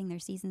 leaving their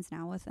seasons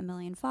now with 1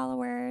 million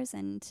followers.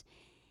 And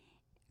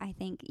I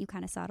think you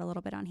kind of saw it a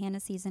little bit on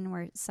Hannah's season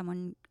where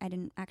someone I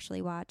didn't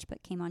actually watch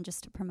but came on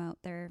just to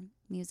promote their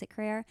music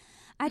career.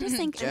 I just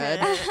think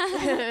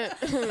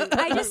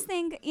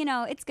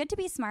it's good to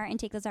be smart and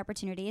take those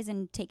opportunities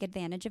and take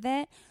advantage of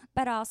it.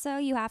 But also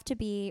you have to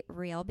be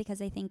real,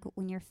 because I think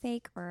when you're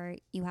fake or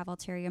you have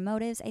ulterior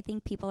motives, I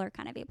think people are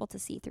kind of able to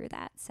see through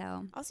that.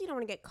 So Also, you don't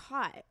want to get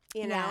caught,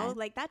 Yeah.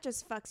 Like that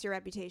just fucks your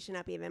reputation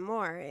up even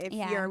more. If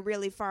Yeah. you're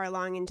really far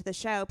along into the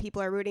show,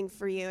 people are rooting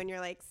for you and you're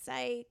like,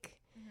 psych,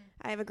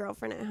 I have a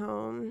girlfriend at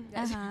home.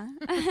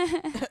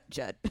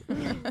 Judd.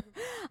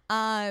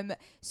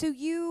 So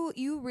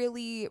you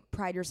really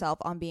pride yourself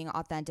on being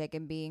authentic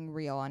and being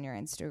real on your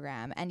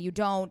Instagram, and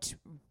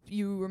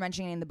you were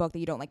mentioning in the book that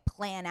you don't like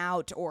plan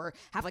out or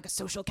have like a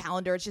social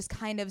calendar. It's just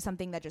kind of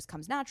something that just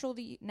comes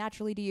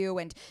naturally to you,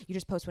 and you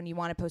just post when you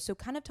want to post. So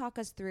kind of talk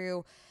us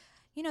through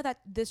that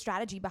the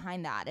strategy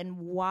behind that and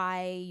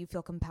why you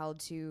feel compelled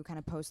to kind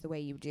of post the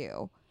way you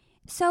do.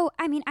 So,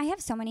 I mean, I have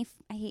so many,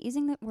 I hate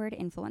using the word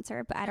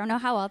influencer, but I don't know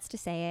how else to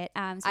say it.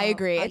 So I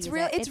agree. I'll It's use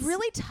real. it. It's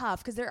really tough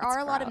because there are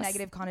a lot of gross.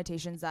 negative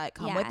connotations that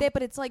come Yeah. with it,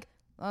 but it's like,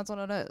 well, that's what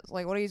it is.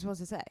 Like, what are you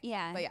supposed to say?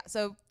 Yeah. But yeah.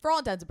 So for all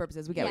intents and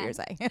purposes, we get what Yeah. you're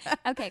saying.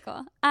 Okay,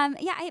 cool.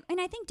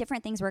 I think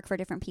different things work for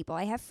different people.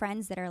 I have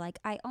friends that are like,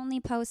 I only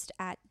post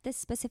at this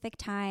specific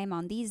time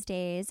on these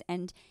days,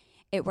 and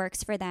it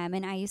works for them.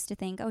 And I used to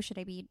think, oh, should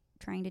I be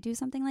trying to do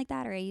something like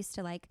that. Or I used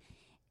to like,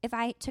 if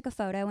I took a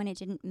photo and it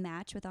didn't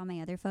match with all my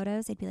other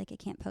photos, I'd be like, I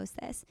can't post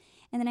this.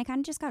 And then I kind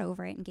of just got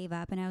over it and gave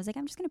up. And I was like,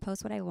 I'm just going to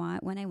post what I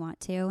want when I want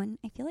to. And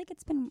I feel like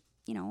it's been,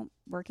 you know,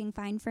 working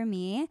fine for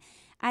me.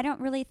 I don't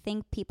really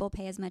think people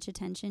pay as much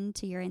attention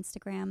to your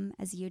Instagram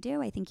as you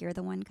do. I think you're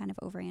the one kind of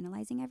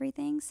overanalyzing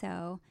everything.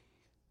 So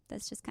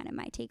that's just kind of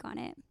my take on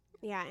it.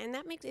 Yeah, and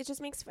I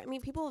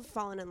mean, people have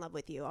fallen in love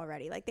with you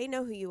already. Like, they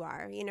know who you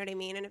are, you know what I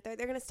mean? And if they're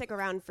going to stick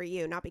around for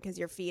you, not because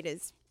your feed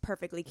is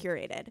perfectly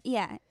curated.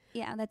 Yeah,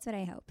 that's what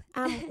I hope.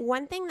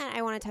 One thing that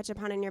I want to touch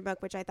upon in your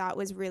book, which I thought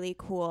was really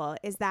cool,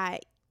 is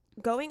that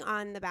going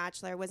on The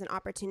Bachelor was an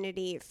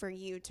opportunity for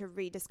you to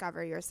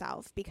rediscover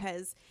yourself,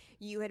 because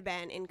you had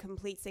been in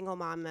complete single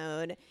mom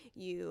mode.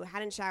 You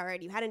hadn't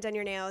showered, you hadn't done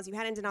your nails, you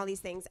hadn't done all these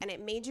things, and it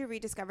made you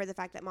rediscover the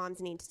fact that moms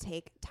need to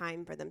take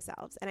time for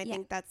themselves. And I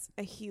think that's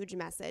a huge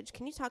message.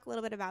 Can you talk a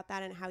little bit about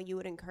that and how you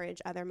would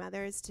encourage other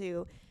mothers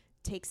to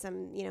take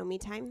some, you know, me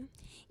time?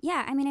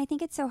 Yeah, I mean, I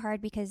think it's so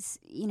hard because,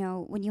 you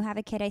know, when you have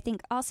a kid, I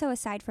think also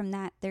aside from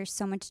that, there's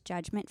so much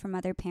judgment from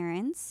other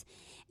parents.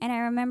 And I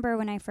remember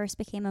when I first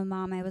became a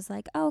mom, I was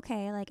like, oh,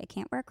 okay, like I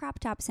can't wear crop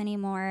tops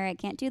anymore. I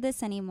can't do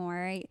this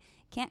anymore. I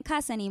can't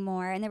cuss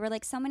anymore. And there were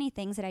like so many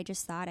things that I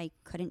just thought I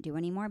couldn't do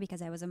anymore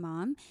because I was a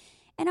mom.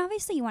 And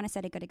obviously you want to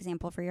set a good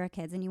example for your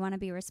kids and you want to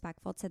be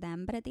respectful to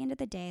them. But at the end of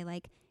the day,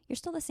 like you're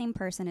still the same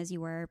person as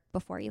you were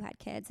before you had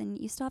kids, and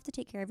you still have to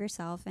take care of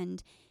yourself.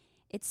 And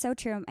it's so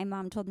true. My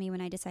mom told me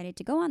when I decided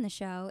to go on the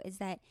show is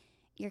that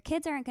your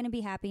kids aren't going to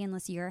be happy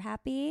unless you're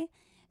happy.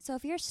 So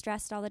if you're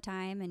stressed all the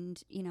time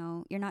and, you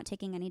know, you're not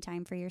taking any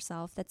time for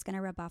yourself, that's going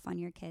to rub off on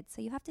your kids.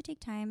 So you have to take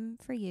time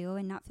for you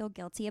and not feel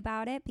guilty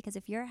about it, because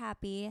if you're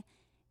happy,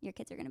 your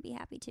kids are going to be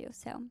happy too.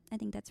 So I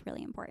think that's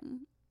really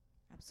important.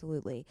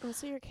 Absolutely.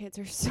 Also, your kids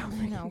are so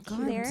No,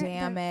 God They're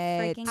damn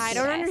they're it. freaking I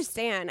don't Yes.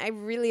 understand. I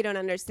really don't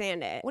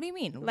understand it. What do you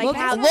mean? Like look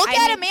how- look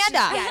I at mean,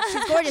 Amanda.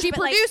 she's gorgeous. She but,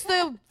 like, produced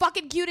the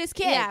fucking cutest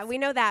kids. yeah, we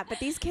know that. But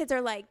these kids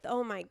are like,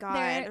 oh my God.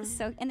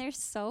 They're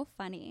so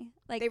funny.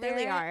 Like They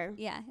really they're- are.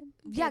 Yeah.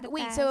 Yeah, they're the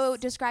wait, so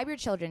best. describe your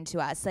children to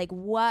us. Like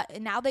what,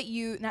 now that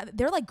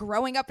they're like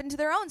growing up into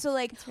their own. So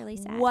like, It's really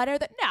sad. what are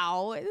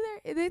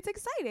it's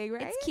exciting,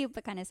 right? It's cute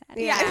but kind of sad.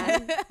 Yeah.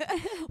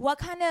 What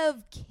kind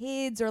of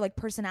kids or like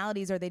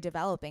personalities are they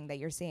developing that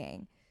you're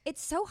seeing?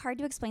 It's so hard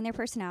to explain their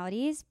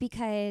personalities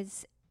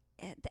because,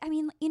 I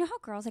mean, you know how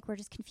girls, like, we're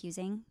just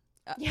confusing?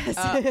 Yes.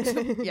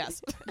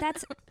 Yes.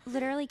 That's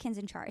literally Kins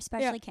and Char,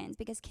 especially Kins,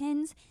 because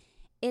Kins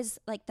is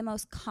like the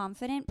most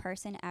confident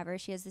person ever.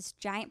 She has this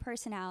giant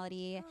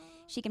personality.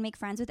 She can make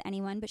friends with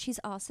anyone, but she's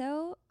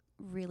also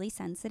really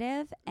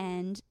sensitive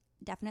and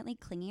definitely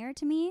clingier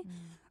to me.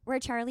 Where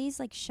Charlie's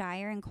like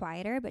shyer and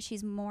quieter, but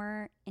she's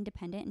more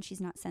independent and she's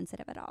not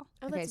sensitive at all.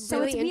 Oh, Okay, that's So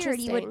really it's weird.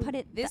 You would interesting. put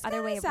it This the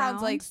other way around.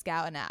 sounds like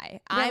Scout and I.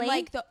 I'm Really?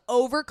 like the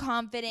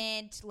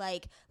overconfident,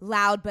 like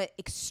loud but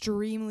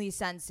extremely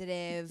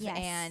sensitive, Yes.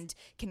 and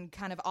can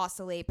kind of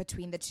oscillate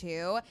between the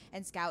two.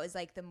 And Scout is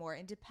like the more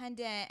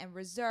independent and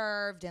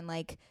reserved and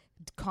like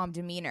calm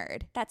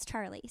demeanored. That's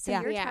Charlie. So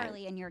Yeah. you're Yeah.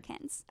 Charlie and you're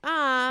Kins.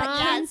 Aw.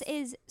 But Kins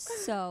is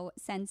so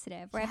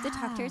sensitive. Where I have to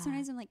talk to her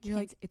sometimes. I'm like, You're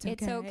Kins, like, it's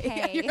it's okay.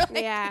 okay. You're like,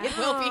 Yeah. it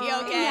will be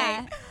Aw. okay.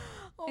 Yeah.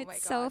 Oh my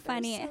It's God, so they're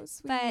funny.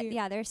 so But sweet.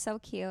 yeah, they're so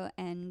cute.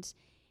 And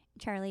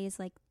Charlie is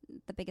like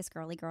the biggest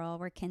girly girl,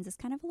 where Kins is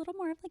kind of a little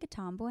more of like a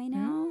tomboy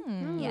now.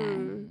 Mm. Yeah.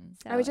 Mm.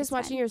 So I was just it's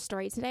watching fun. your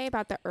story today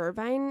about the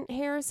Irvine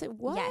hair. So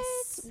what?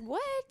 Yes.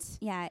 What?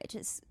 Yeah, it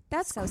just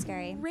That's so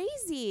scary.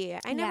 Crazy.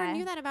 I never Yeah.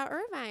 knew that about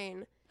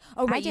Irvine.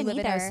 Oh, I right. You didn't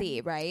live either. in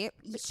OC, right?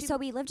 So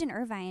we lived in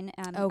Irvine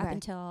up Okay.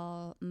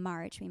 until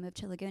March. We moved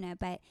to Laguna,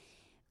 but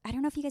I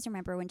don't know if you guys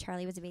remember when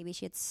Charlie was a baby,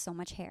 she had so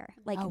much hair,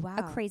 like Oh, wow.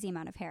 a crazy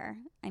amount of hair.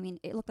 I mean,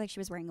 it looked like she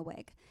was wearing a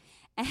wig.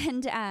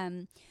 And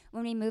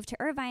when we moved to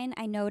Irvine,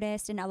 I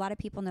noticed, and a lot of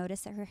people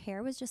noticed, that her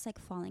hair was just like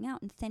falling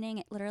out and thinning.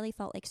 It literally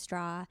felt like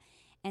straw.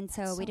 And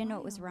so That's we so didn't know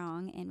what was wild.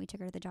 wrong. And we took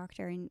her to the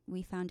doctor, and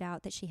we found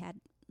out that she had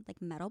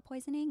like metal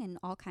poisoning and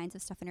all kinds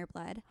of stuff in her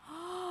blood.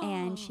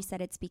 And she said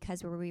it's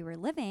because where we were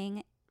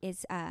living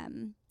is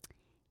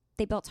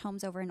they built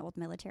homes over an old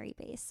military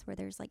base where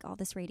there's like all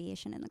this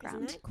radiation in the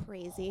ground. Isn't that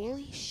crazy?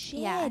 Holy shit.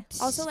 Yeah.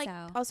 Also,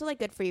 So- like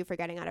good for you for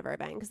getting out of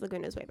Irvine, because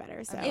Laguna's way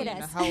better. So It I mean,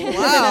 is.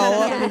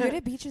 Hello. Yeah.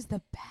 Laguna Beach is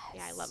the best.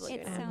 Yeah, I love It's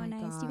Laguna. so Oh my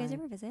nice. Do you guys God.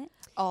 ever visit?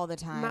 All the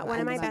time. One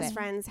of I my love best it.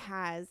 friends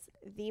has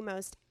the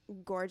most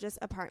gorgeous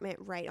apartment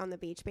right on the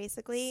beach,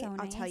 basically. So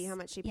I'll tell you nice. how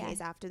much she Yeah.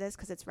 pays after this,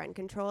 because it's rent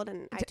controlled,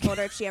 and I told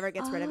her if she ever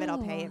gets rid of it, I'll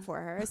pay Oh. it for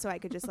her, so I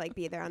could just like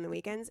be there on the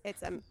weekends.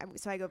 It's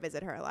so I go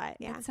visit her a lot.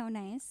 Yeah. That's so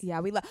nice. Yeah,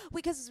 we love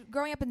because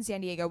growing up in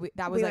San Diego,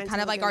 that was We like went kind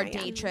to of like our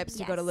Laguna, day yeah. trips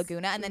to go to Yes.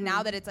 Laguna, and then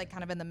now that it's like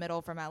kind of in the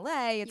middle from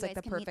LA, it's You like guys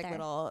the can meet perfect there.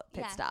 little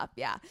pit Yeah. stop.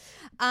 Yeah.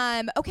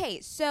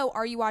 Okay, so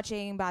are you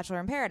watching Bachelor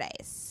in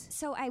Paradise?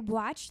 So I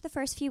watched the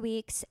first few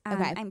weeks.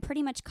 Okay. I'm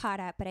pretty much caught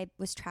up, but I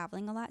was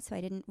traveling a lot, so I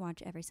didn't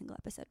watch every single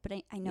episode. But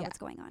I know Yeah. what's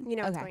going on. You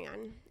know what's Okay. going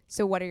on.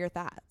 So what are your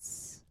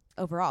thoughts?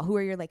 overall? Who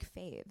are your like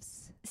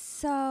faves?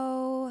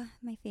 So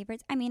my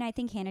favorites. I mean, I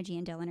think Hannah G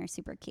and Dylan are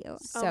super cute. Oh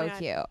So my God.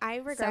 cute. I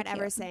regret cute.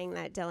 ever saying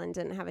that Dylan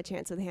didn't have a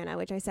chance with Hannah,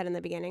 which I said in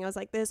the beginning. I was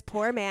like, this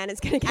poor man is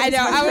going to get I know.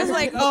 his I was husband.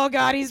 like, oh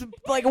God, he's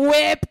like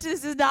whipped.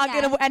 This is not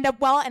Yeah. going to end up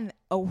well. And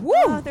whoo,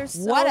 Oh, they're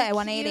so what a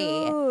 180.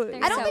 cute.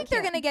 They're I don't so think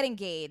they're cute. going to get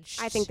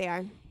engaged. I think they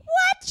are.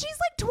 What? She's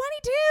like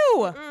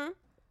 22. Mm.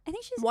 I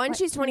think she's One, what,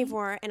 she's 20?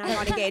 24, and I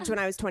got engaged when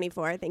I was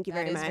 24. Thank you That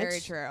very is much. very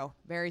true.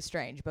 Very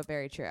strange, but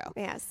very true.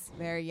 Yes.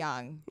 Very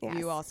young. Yes.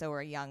 You also were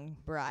a young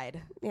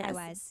bride. Yes. I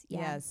was. Yeah.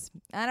 Yes.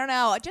 I don't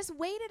know. Just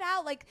wait it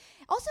out. Like,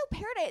 also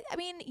Paradise. I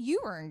mean, you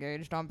were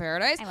engaged on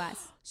Paradise. I was.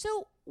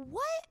 So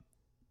what?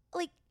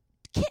 Like,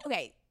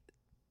 okay.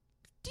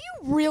 Do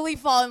you really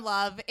fall in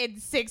love in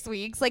 6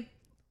 weeks? Like,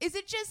 is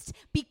it just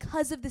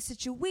because of the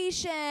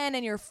situation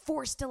and you're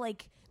forced to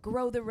like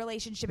grow the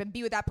relationship and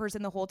be with that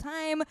person the whole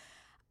time?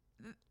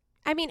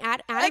 I mean,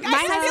 Adam, Like, my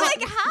I feel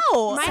husband, like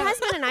how? my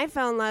husband and I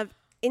fell in love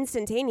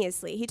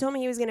instantaneously. He told me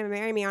he was going to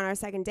marry me on our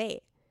second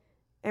date,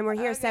 and we're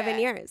here 7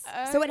 Okay. years.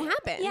 So it Okay.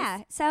 happens.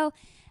 Yeah. So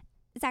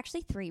it's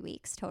actually 3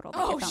 weeks total. that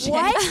Oh, you're filming. shit.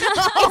 What?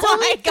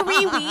 It's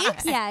only 3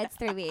 weeks? Yeah, it's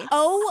 3 weeks.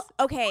 Oh,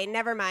 okay.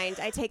 Never mind.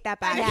 I take that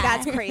back. Yeah.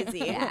 That's crazy.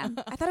 Yeah.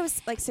 I thought it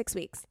was like 6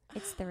 weeks.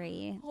 It's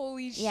 3.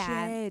 Holy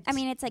Yeah. shit. I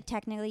mean, it's like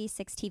technically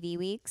 6 TV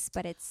weeks,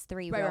 but it's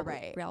 3 Right, real,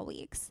 right. real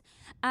weeks.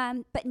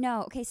 But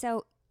no. Okay,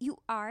 so you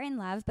are in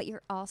love, but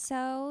you're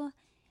also,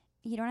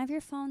 you don't have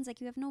your phones. Like,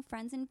 you have no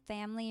friends and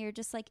family. You're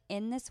just like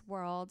in this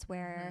world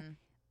where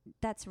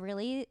that's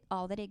really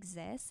all that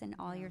exists and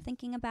all you're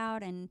thinking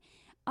about. And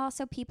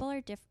also people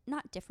are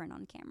not different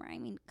on camera. I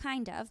mean,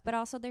 kind of, but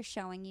also they're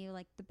showing you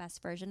like the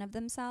best version of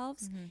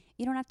themselves.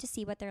 You don't have to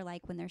see what they're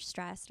like when they're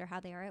stressed or how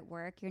they are at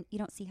work. You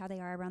don't see how they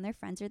are around their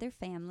friends or their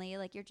family.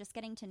 Like, you're just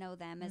getting to know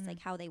them as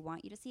like how they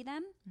want you to see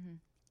them.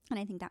 And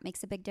I think that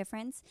makes a big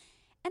difference.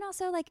 And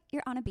also, like,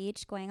 you're on a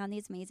beach going on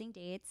these amazing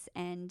dates,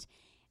 and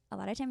a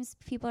lot of times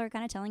people are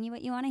kind of telling you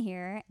what you want to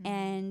hear.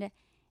 And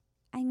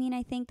I mean,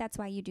 I think that's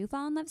why you do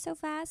fall in love so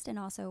fast, and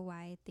also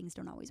why things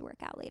don't always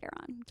work out later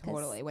on. 'Cause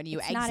Totally. When you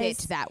it's not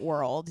exit as- that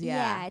world.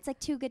 Yeah, it's like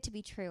too good to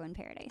be true in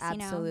Paradise.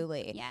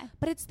 Absolutely. You know? Yeah.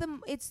 But it's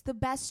the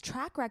best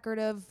track record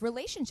of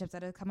relationships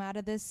that have come out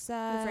of this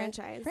The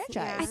franchise.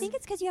 franchise. I think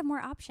it's because you have more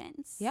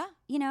options. Yeah.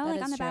 You know, That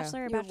like on is The true. Bachelor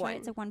or You have Bachelorette, one.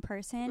 it's a one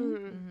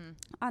person.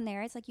 Mhm. On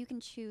there, it's like you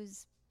can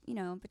choose, you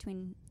know,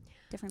 between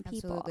different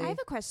people. Absolutely. I have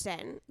a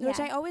question, which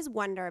Yeah. I always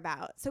wonder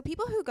about. So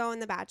people who go in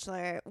The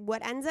Bachelor,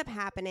 what ends up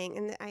happening,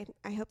 and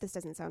I hope this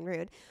doesn't sound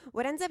rude,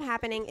 what ends up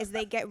happening is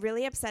they get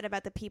really upset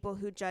about the people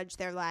who judge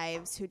their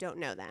lives who don't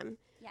know them.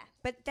 Yeah.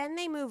 But then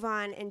they move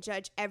on and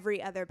judge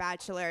every other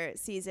Bachelor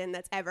season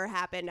that's ever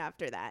happened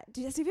after that.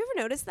 Have you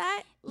ever noticed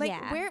that? Like,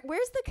 Yeah.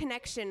 where's the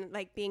connection,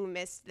 like, being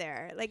missed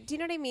there? Like, do you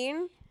know what I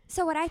mean?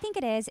 So what I think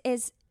it is,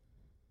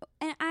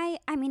 and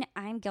I mean,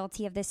 I'm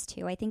guilty of this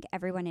too. I think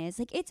everyone is.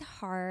 Like, it's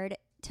hard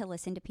to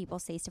listen to people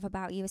say stuff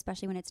about you,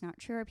 especially when it's not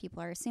true or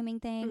people are assuming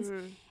things,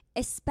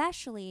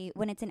 especially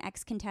when it's an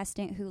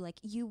ex-contestant who, like,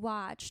 you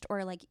watched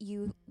or, like,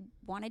 you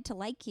wanted to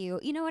like you.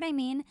 You know what I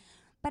mean?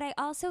 But I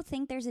also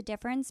think there's a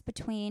difference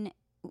between,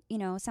 you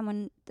know,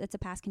 someone that's a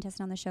past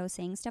contestant on the show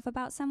saying stuff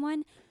about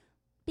someone,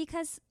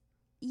 because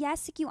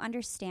yes, like, you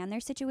understand their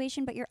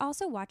situation, but you're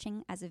also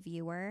watching as a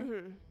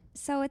viewer.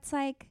 So it's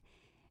like,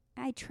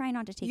 I try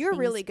not to take You're things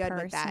really good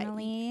with that.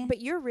 personally. But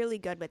you're really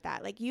good with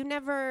that. Like, you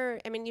never,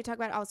 I mean, you talk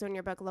about also in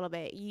your book a little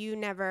bit, you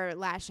never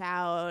lash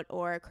out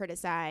or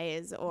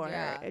criticize or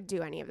Yeah.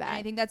 do any of And that.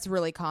 I think that's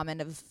really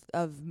common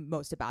of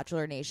most of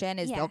Bachelor Nation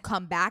is Yeah. they'll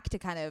come back to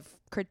kind of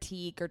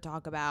critique or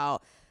talk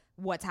about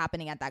what's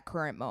happening at that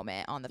current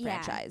moment on the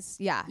Yeah. franchise.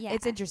 Yeah. Yeah.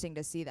 It's interesting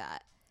to see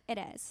that. It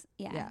is.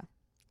 Yeah. Yeah.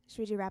 Should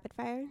we do rapid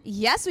fire?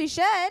 Yes, we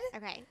should.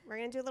 Okay, we're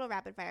going to do a little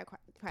rapid fire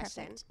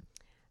question. Perfect.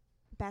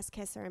 Best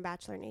kisser in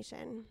Bachelor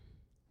Nation.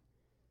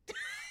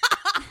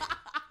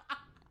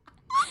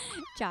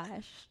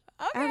 Josh.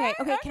 Okay.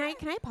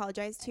 Can I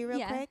apologize to you real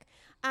Yeah. quick?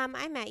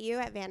 I met you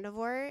at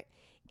Vandevort,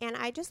 and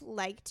I just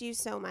liked you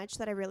so much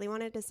that I really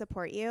wanted to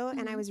support you,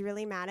 and I was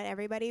really mad at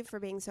everybody for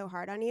being so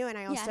hard on you, and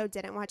I also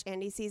didn't watch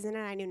Andy's season,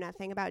 and I knew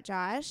nothing about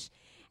Josh,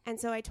 and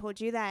so I told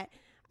you that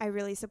I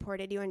really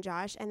supported you and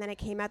Josh, and then it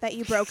came out that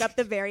you broke up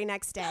the very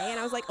next day, and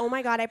I was like, oh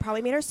my God, I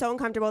probably made her so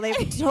uncomfortable. They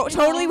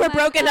totally were my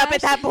broken up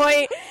at gosh. that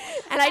point,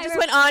 and I just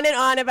went on and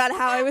on about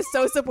how I was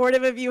so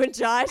supportive of you and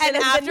Josh. And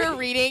then after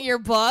reading your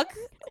book,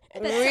 I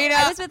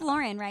was with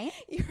Lauren, right?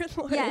 you were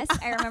Lauren. Yes,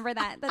 I remember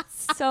that.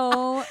 That's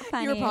so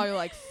funny. you were probably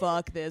like,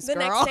 fuck this The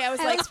girl. next day I was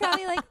I like, was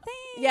probably like,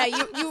 thanks. yeah,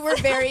 you were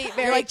very,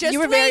 very, like, just you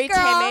were wait, very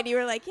girl. timid. You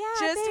were like, yeah,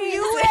 Just thanks.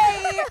 you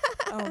wait.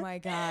 Oh my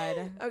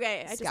God.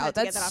 Okay, I just Scout, had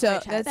to get that's that off my so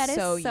chest. that's That is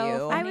so so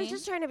you. funny. I was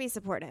just trying to be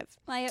supportive.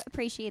 Well, I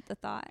appreciate the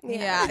thought.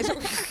 Yeah.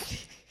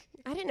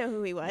 I didn't know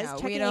who he was. No,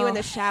 we Checking you don't- in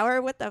the shower.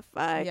 What the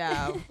fuck?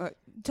 Yeah.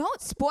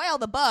 Don't spoil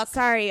the book.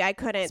 Sorry, I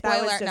couldn't.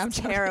 Spoiler, That was no, I'm just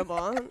joking.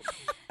 terrible.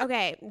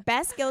 Okay,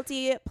 best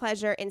guilty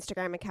pleasure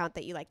Instagram account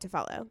that you like to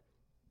follow.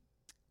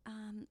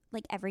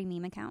 Like every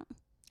meme account.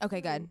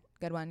 Okay,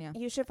 good one. Yeah.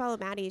 You should follow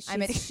Maddie.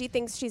 I'm She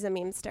thinks she's a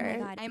memester. Oh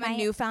my God. I'm a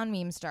newfound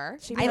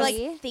memester. She I like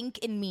Really? think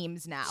in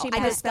memes now. She I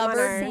posts them on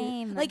discovered her-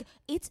 Same. like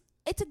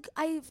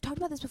I've talked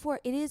about this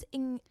before. It is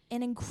an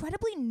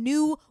incredibly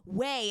new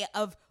way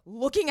of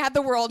looking at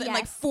the world and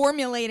like Yes.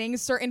 formulating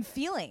certain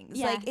feelings.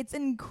 Yeah. Like it's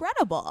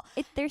incredible.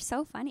 They're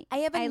so funny. I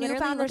have a literally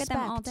newfound look respect.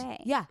 at them all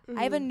day. Yeah,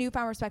 I have a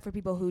newfound respect for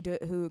people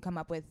who come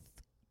up with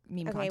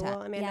meme Okay, content.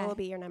 well, Amanda Yeah. will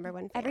be your number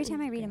one fan. Every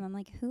time I read them, I'm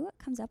like, who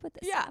comes up with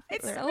this yeah, stuff?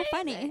 it's so amazing.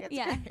 funny. It's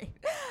Yeah. great.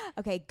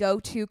 Okay,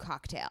 go-to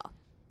cocktail.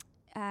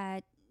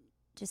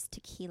 Just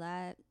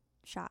tequila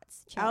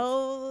shots. chilled.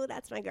 Oh,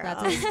 that's my girl.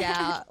 That's a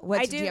scout.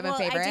 What do you have a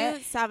favorite? I do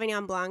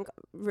Sauvignon Blanc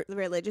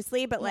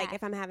religiously, but like Yeah.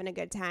 if I'm having a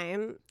good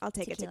time, I'll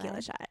take a Tequila.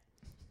 tequila shot.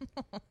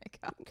 Oh my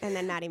god. And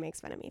then Maddie makes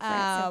fun of me for it.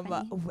 so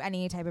funny.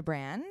 Any type of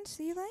brand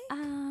do you like?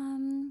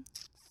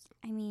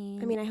 I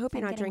mean, I mean, I hope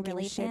you're I'm not getting drinking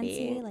really shitty.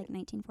 fancy, like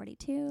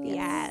 1942.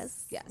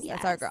 Yes. Yes,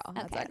 Yes. that's our girl.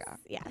 That's our Okay. girl.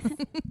 Yes.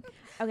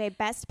 Okay,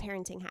 best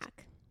parenting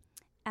hack.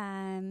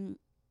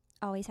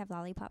 Always have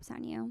lollipops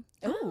on you.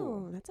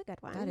 Oh, that's a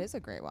good one. That is a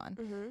great one.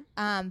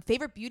 Mm-hmm.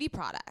 Favorite beauty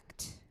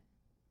product?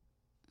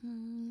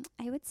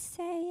 I would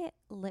say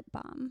lip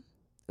balm.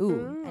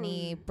 Ooh,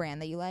 any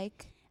brand that you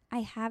like? I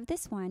have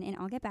this one, and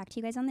I'll get back to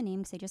you guys on the name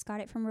because I just got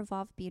it from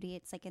Revolve Beauty.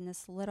 It's like in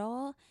this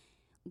little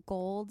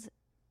gold,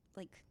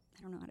 like,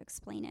 I don't know how to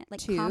explain it, like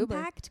Tube or-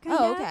 compact kind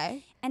of. Oh,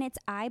 okay. And it's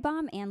eye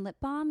balm and lip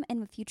balm.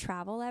 And if you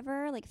travel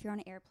ever, like if you're on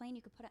an airplane,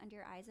 you could put it under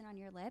your eyes and on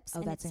your lips. Oh,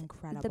 and that's it's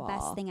incredible. the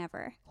best thing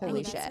ever. Holy I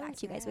need to shit. get back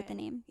to you guys with the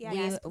name. Yeah, we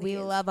yes, we please.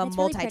 love a It's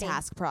really pretty.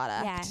 multitask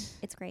product. Yeah,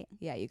 it's great.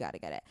 Yeah, you got to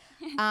get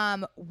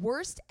it.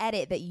 Worst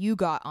edit that you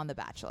got on The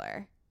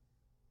Bachelor?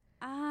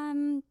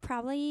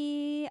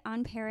 Probably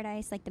on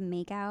Paradise, like the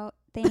makeout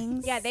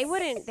things. Yeah, they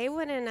would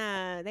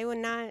not.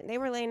 They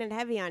were laying it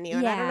heavy on you,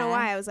 and I don't know Yeah.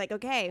 why. I was like,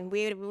 okay,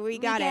 we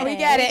got it. We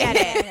get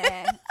it.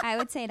 it. I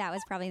would say that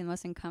was probably the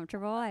most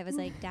uncomfortable. I was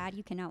like, Dad,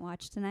 you cannot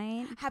watch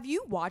tonight. Have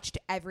you watched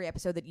every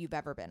episode that you've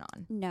ever been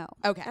on? No.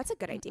 Okay. That's a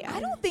good idea. I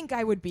don't think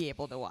I would be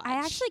able to watch. I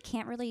actually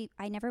can't really,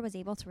 I never was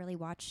able to really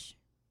watch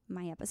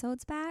my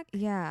episodes back.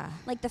 Yeah.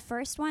 Like the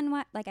first one,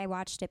 like I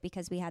watched it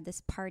because we had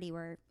this party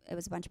where it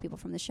was a bunch of people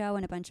from the show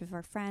and a bunch of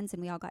our friends,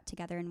 and we all got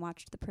together and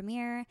watched the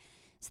premiere.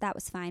 So that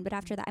was fine. But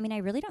after that, I mean, I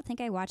really don't think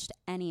I watched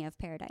any of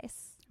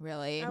Paradise.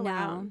 Really? Oh,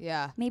 wow. No.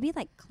 Yeah. Maybe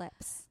like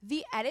clips.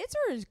 The edits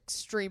are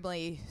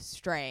extremely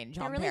strange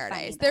They're on really Paradise.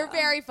 funny, They're though.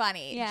 very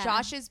funny. Yeah.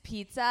 Josh's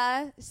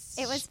pizza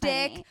It was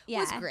stick funny.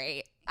 was Yeah.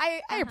 great.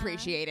 I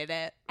appreciated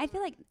it. I feel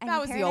like That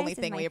was the only Paradise is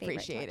thing my we favorite one.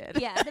 appreciated.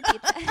 Yeah, the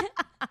pizza.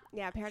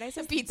 Yeah, Paradise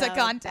The is pizza the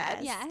contest.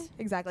 best. Yeah.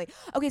 Exactly.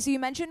 Okay, so you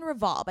mentioned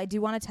Revolve. I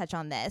do want to touch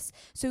on this.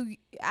 So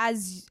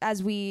as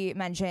we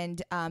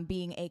mentioned,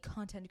 being a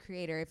content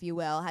creator, if you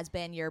will, has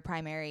been your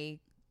primary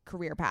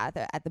career path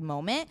at the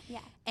moment. Yeah.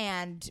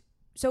 And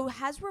so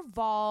has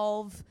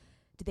Revolve,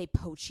 did they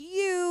poach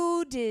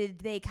you? Did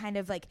they kind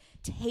of like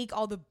take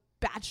all the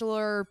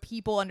Bachelor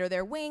people under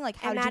their wing? Like,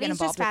 how And did you get Maddie's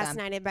involved just with them?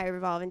 fascinated by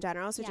Revolve in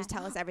general, so Yeah. just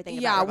tell us everything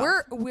Yeah, about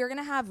Revolve. we're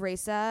gonna have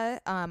Raisa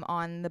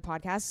on the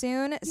podcast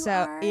soon. You so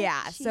are?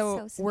 yeah, She's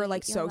so so we're sweet.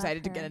 like You'll so love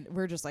excited to her. get.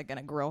 We're just like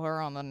gonna grill her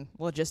on the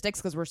logistics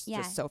because we're Yeah.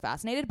 just so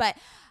fascinated. But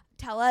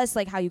tell us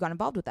like how you got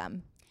involved with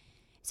them.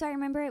 So I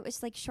remember it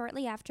was like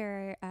shortly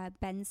after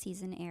Ben's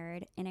season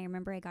aired, and I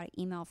remember I got an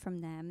email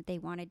from them. They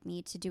wanted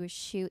me to do a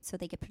shoot so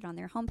they could put it on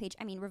their homepage.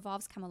 I mean,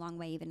 Revolve's come a long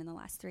way even in the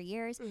last 3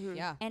 years.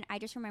 Yeah. And I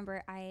just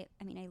remember, I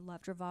mean, I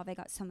loved Revolve. I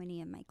got so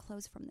many of my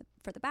clothes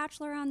for the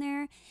Bachelor on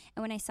there.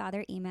 And when I saw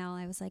their email,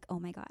 I was like, oh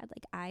my God,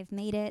 like I've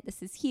made it.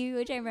 This is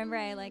huge. I remember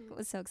I like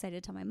was so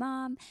excited to tell my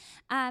mom.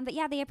 But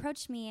yeah, they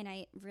approached me, and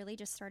I really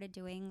just started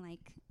doing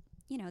like,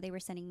 you know, they were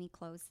sending me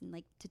clothes and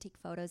like to take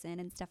photos in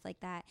and stuff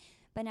like that.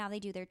 But now they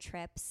do their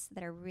trips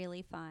that are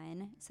really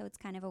fun. So it's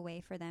kind of a way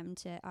for them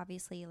to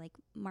obviously like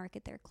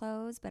market their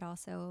clothes, but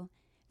also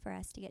for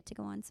us to get to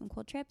go on some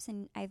cool trips.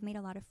 And I've made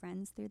a lot of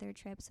friends through their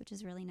trips, which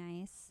is really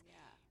nice.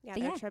 Yeah,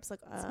 But their yeah, trips look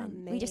It's fun.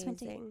 amazing. We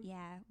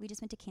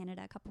just went to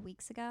Canada a couple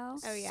weeks ago.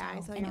 Oh yeah, I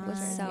saw And your it was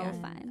pictures, so yeah.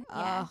 fun.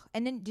 Yeah.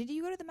 And then did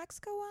you go to the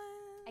Mexico one?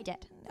 I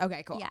did.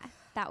 Okay, cool. Yeah.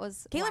 That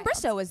was Caitlin wild.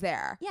 Bristow was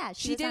there. Yeah,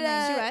 she was did on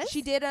there.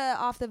 she did a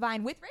off the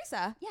vine with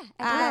Raisa. Yeah,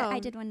 Oh. I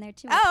did one there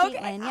too. Oh, With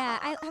okay. Caitlin.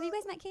 Yeah, have you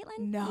guys met Caitlin?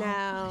 No,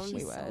 No. we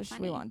She's so wish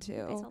funny. we want You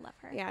guys to. will love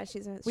her. Yeah,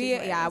 she's We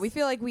hilarious. we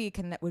feel like we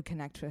would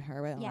connect with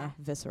her on Yeah.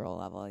 a visceral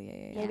level.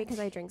 Yeah. Maybe because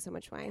I drink so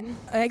much wine.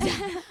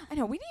 Exactly. I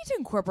know we need to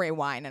incorporate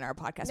wine in our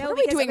podcast. No, what are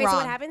we because doing okay, so wrong?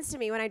 what happens to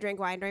me when I drink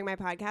wine during my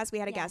podcast? We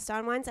had a Yeah. guest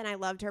on once, and I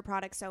loved her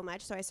product so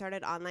much, so I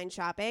started online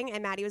shopping.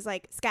 And Maddie was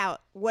like,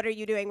 "Scout, what are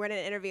you doing? We're in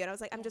an interview." And I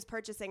was like, "I'm just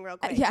purchasing real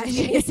quick." Yeah, Just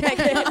give me a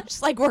second.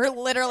 just like we're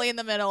literally in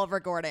the middle of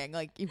recording.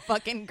 Like you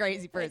fucking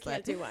crazy I person.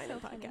 can't do wine So in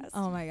funny. podcast.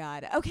 Oh my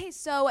god. Okay,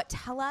 so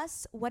tell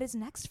us what is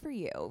next for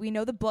you. We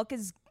know the book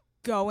is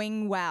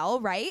going well,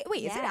 right?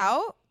 Wait, is it Yeah.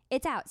 out?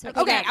 It's out. So it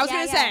Okay, came out- I was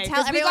yeah, gonna yeah. say Tell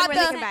 'cause we everyone got where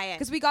they the can buy it.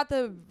 because we got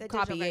the digital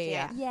copy. version,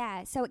 Yeah.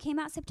 Yeah, so it came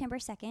out September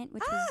 2nd,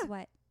 which was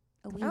what,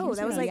 a week Oh,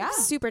 that was ago? like Yeah.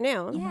 super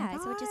new. Yeah,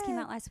 so it just came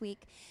God. out last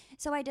week.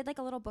 So I did like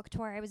a little book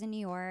tour. I was in New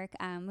York,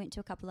 went to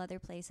a couple other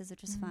places,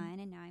 which was fun,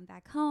 and now I'm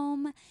back home.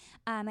 home.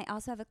 I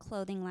also have a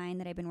clothing line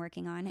that I've been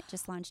working on. It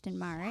just launched in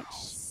March.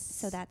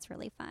 So that's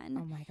really fun.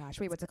 Oh my gosh.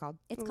 Wait, what's it called?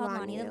 It's called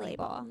Lonnie the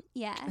Label.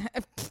 Yeah.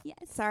 Yes.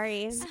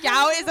 Sorry.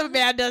 Scout is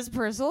Amanda's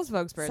personal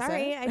spokesperson.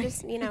 Sorry, I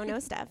just, know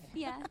stuff.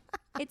 Yeah.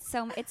 It's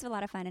a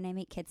lot of fun, and I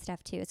make kids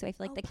stuff too. So I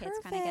feel like the kids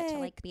kind of get to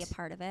like be a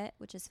part of it,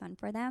 which is fun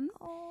for them.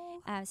 Oh.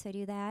 So I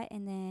do that,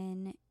 and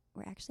then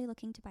we're actually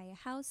looking to buy a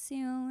house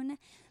soon.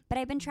 But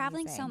I've been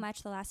traveling so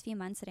much the last few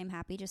months that I'm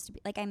happy just to be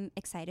like, I'm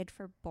excited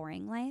for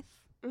boring life.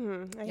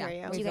 Mm-hmm. I hear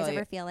you. Do you guys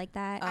ever feel like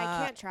that?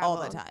 I can't travel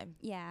all the time.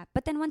 Yeah,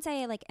 but then once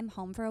I like am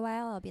home for a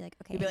while, I'll be like,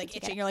 okay. You'll be like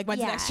itching. You're like,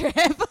 when's the next trip?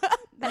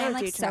 But I I'm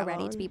don't like do so ready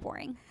travel. to be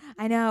boring.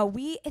 I know.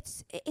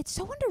 It's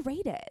so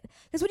underrated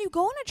because when you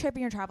go on a trip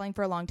and you're traveling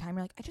for a long time,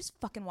 you're like, I just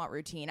fucking want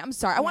routine. I'm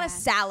sorry, I want a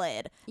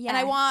salad and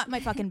I want my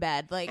fucking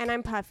bed. Like, and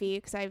I'm puffy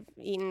because I've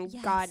eaten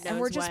God knows and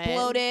we're just what.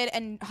 bloated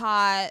and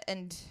hot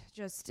and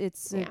just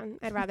it's. Yeah,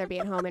 I'd rather be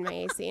at home in my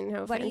AC.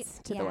 No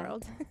offense to the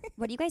world.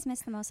 What do you guys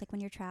miss the most? Like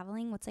when you're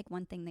traveling, what's like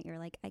one thing that you're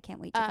like, I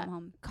can't wait to come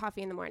home?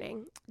 Coffee in the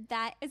morning.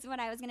 That is what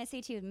I was gonna say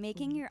too.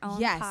 Making your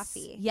own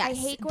coffee. Yes, I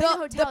hate going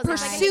to hotels. The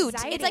It's like pursuit.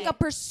 anxiety. It's like a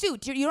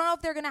pursuit. You don't know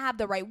if they're gonna have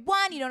the right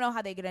one. You don't know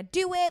how they're gonna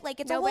do it. Like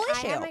it's a whole but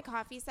issue. I have my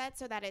coffee set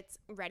so that it's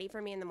ready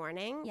for me in the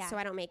morning. Yeah. So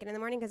I don't make it in the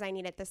morning because I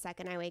need it the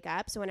second I wake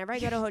up. So whenever I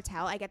go to a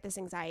hotel, I get this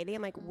anxiety.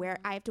 I'm like, where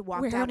I have to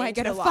walk Where down am I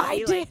into gonna the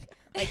lobby, find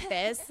like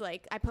this.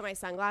 Like I put my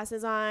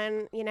sunglasses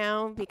on,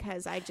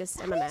 because I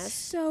just am a mess.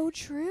 So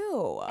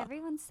true.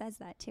 Everyone says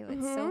that too.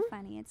 It's so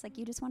funny. It's like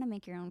you just want to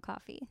make your own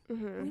coffee.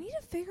 Mm-hmm. We need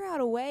to figure out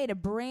a way to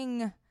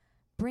bring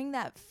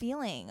that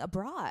feeling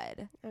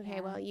abroad.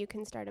 Okay, well, you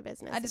can start a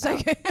business. I just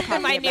about like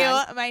coffee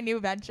abroad. my new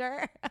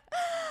venture.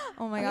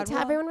 Oh my god! Tell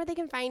everyone where they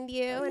can find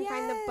you and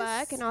find the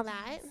book and all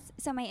that.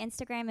 So my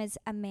Instagram is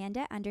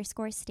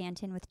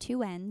Amanda_Stanton with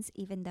 2 N's,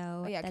 even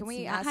though yeah, that's can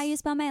we not ask, how you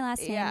spell my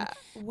last name. Yeah.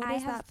 What I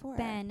is have that for?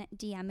 been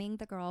DMing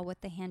the girl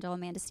with the handle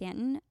Amanda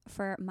Stanton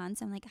for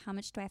months. I'm like, how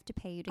much do I have to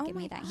pay you to give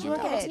me that She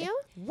won't handle? give it to you?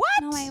 What?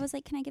 No, I was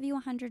like, can I give you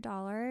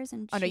 $100?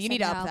 And Oh no, she you said need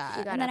to up no.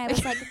 that. And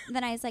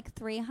then I was like,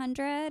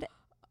 300.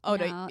 Oh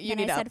no, you then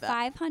need I to said up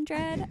that.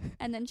 500,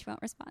 and then she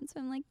won't respond. So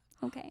I'm like,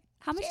 okay,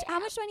 how much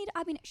do I need?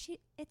 I mean,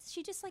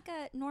 she just like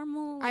a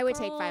normal. I would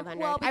take girl. 500.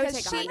 Well, I would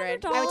because take she-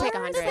 100. I would take The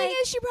 100. thing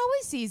is, she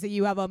probably sees that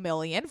you have 1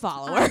 million I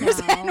followers.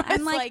 know. and I'm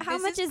it's like, how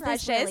this much is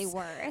this really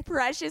worth?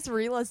 Precious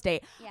real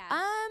estate. Yeah.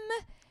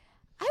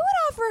 I would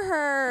offer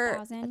her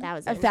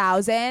 1,000.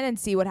 1,000. and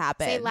see what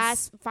happens.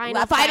 Say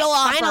final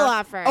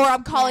offer. Or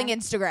I'm calling Yeah.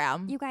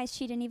 Instagram. You guys,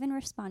 she didn't even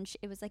respond.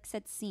 It was like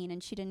said seen,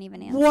 and she didn't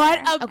even answer. What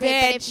a Okay,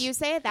 bitch. but if you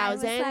say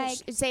 1,000, like-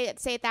 say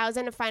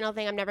 1,000. A final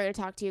thing. I'm never going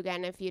to talk to you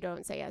again if you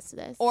don't say yes to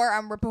this. or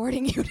I'm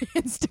reporting you to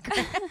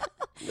Instagram.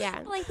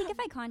 Yeah. Well, I think if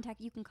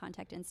you can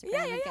contact Instagram.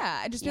 yeah. and get-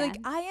 And just be yeah. like,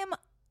 I am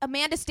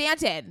Amanda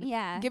Stanton.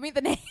 Yeah. Give me the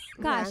name.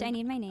 Gosh, Yeah. I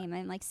need my name.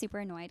 I'm like super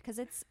annoyed because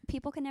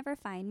people can never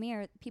find me,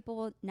 or people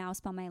will now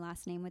spell my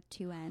last name with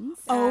 2 N's.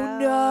 Oh, yeah.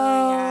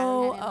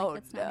 no. And I'm like, Oh,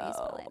 that's not how you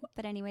spell it.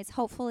 But anyways,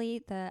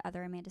 hopefully the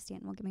other Amanda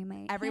Stanton will give me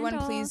my Everyone,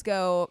 handle. please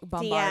go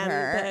bombard DM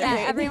her. the-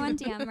 Yeah, everyone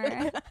DM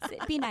her.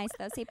 Be nice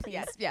though. Say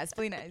please. Yes,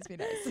 be nice, be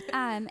nice.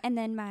 And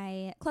then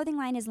my clothing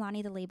line is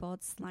Lonnie the Label.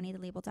 It's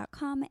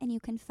LonnieTheLabel.com, and you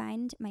can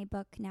find my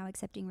book Now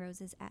Accepting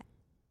Roses at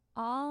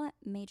all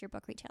major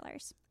book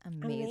retailers.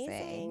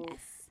 Amazing. Yes,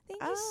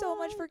 Thank you so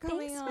much for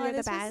coming thanks. on. You're the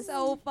This was best.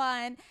 so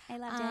fun. I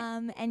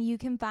loved it. And you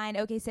can find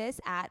OK Sis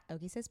at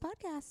OK Sis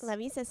Podcast. Love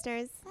you,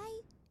 sisters. Bye.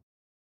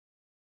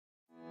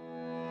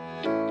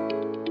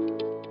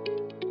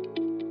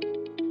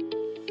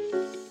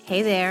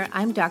 Hey there,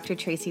 I'm Dr.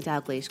 Tracy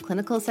Dalgleish,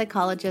 clinical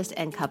psychologist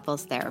and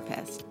couples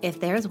therapist. If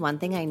there's one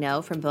thing I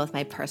know from both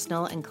my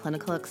personal and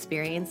clinical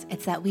experience,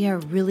 it's that we are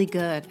really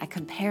good at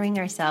comparing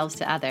ourselves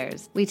to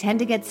others. We tend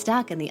to get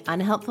stuck in the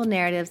unhelpful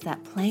narratives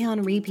that play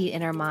on repeat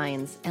in our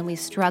minds, and we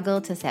struggle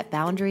to set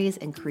boundaries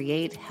and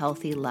create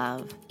healthy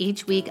love.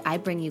 Each week, I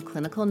bring you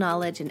clinical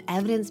knowledge and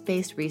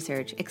evidence-based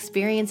research,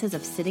 experiences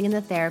of sitting in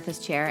the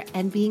therapist chair,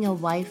 and being a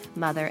wife,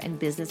 mother, and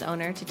business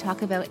owner to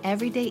talk about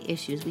everyday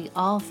issues we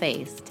all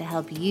face to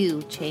help you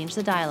change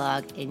the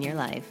dialogue in your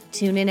life.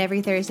 Tune in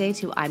every Thursday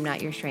to I'm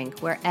Not Your Shrink,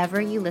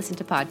 wherever you listen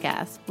to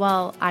podcasts.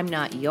 While I'm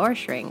not your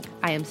shrink,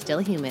 I am still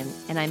human,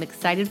 and I'm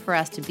excited for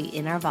us to be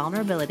in our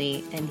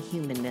vulnerability and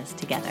humanness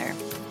together.